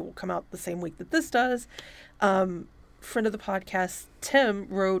Yerk. It will come out the same week that this does. Friend of the podcast, Tim,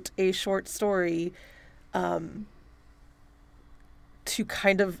 wrote a short story to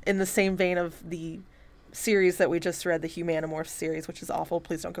kind of, in the same vein of the series that we just read, the Humanimorphs series, which is awful.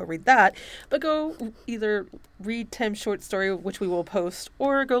 Please don't go read that. But go either read Tim's short story, which we will post,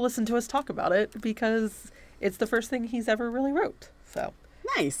 or go listen to us talk about it, because it's the first thing he's ever really wrote. So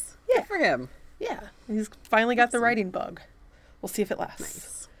Nice. Yeah. Good for him. yeah, he's finally got the writing bug. We'll see if it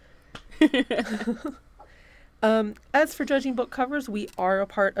lasts. Nice. As for judging book covers, we are a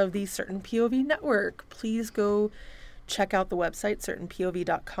part of the Certain POV network. Please go check out the website,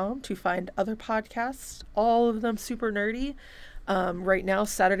 certainpov.com, to find other podcasts, all of them super nerdy. Right now,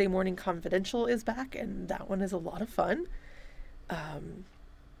 Saturday Morning Confidential is back, and that one is a lot of fun.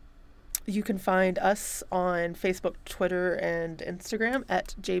 You can find us on Facebook, Twitter, and Instagram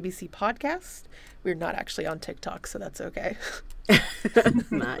at JBC Podcast. We're not actually on TikTok, so that's okay.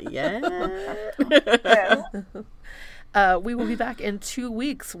 Not yet. We will be back in 2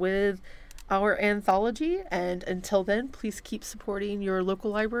 weeks with our anthology, and until then, please keep supporting your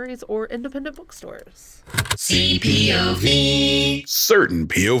local libraries or independent bookstores. CPOV.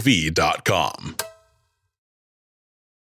 CertainPOV.com.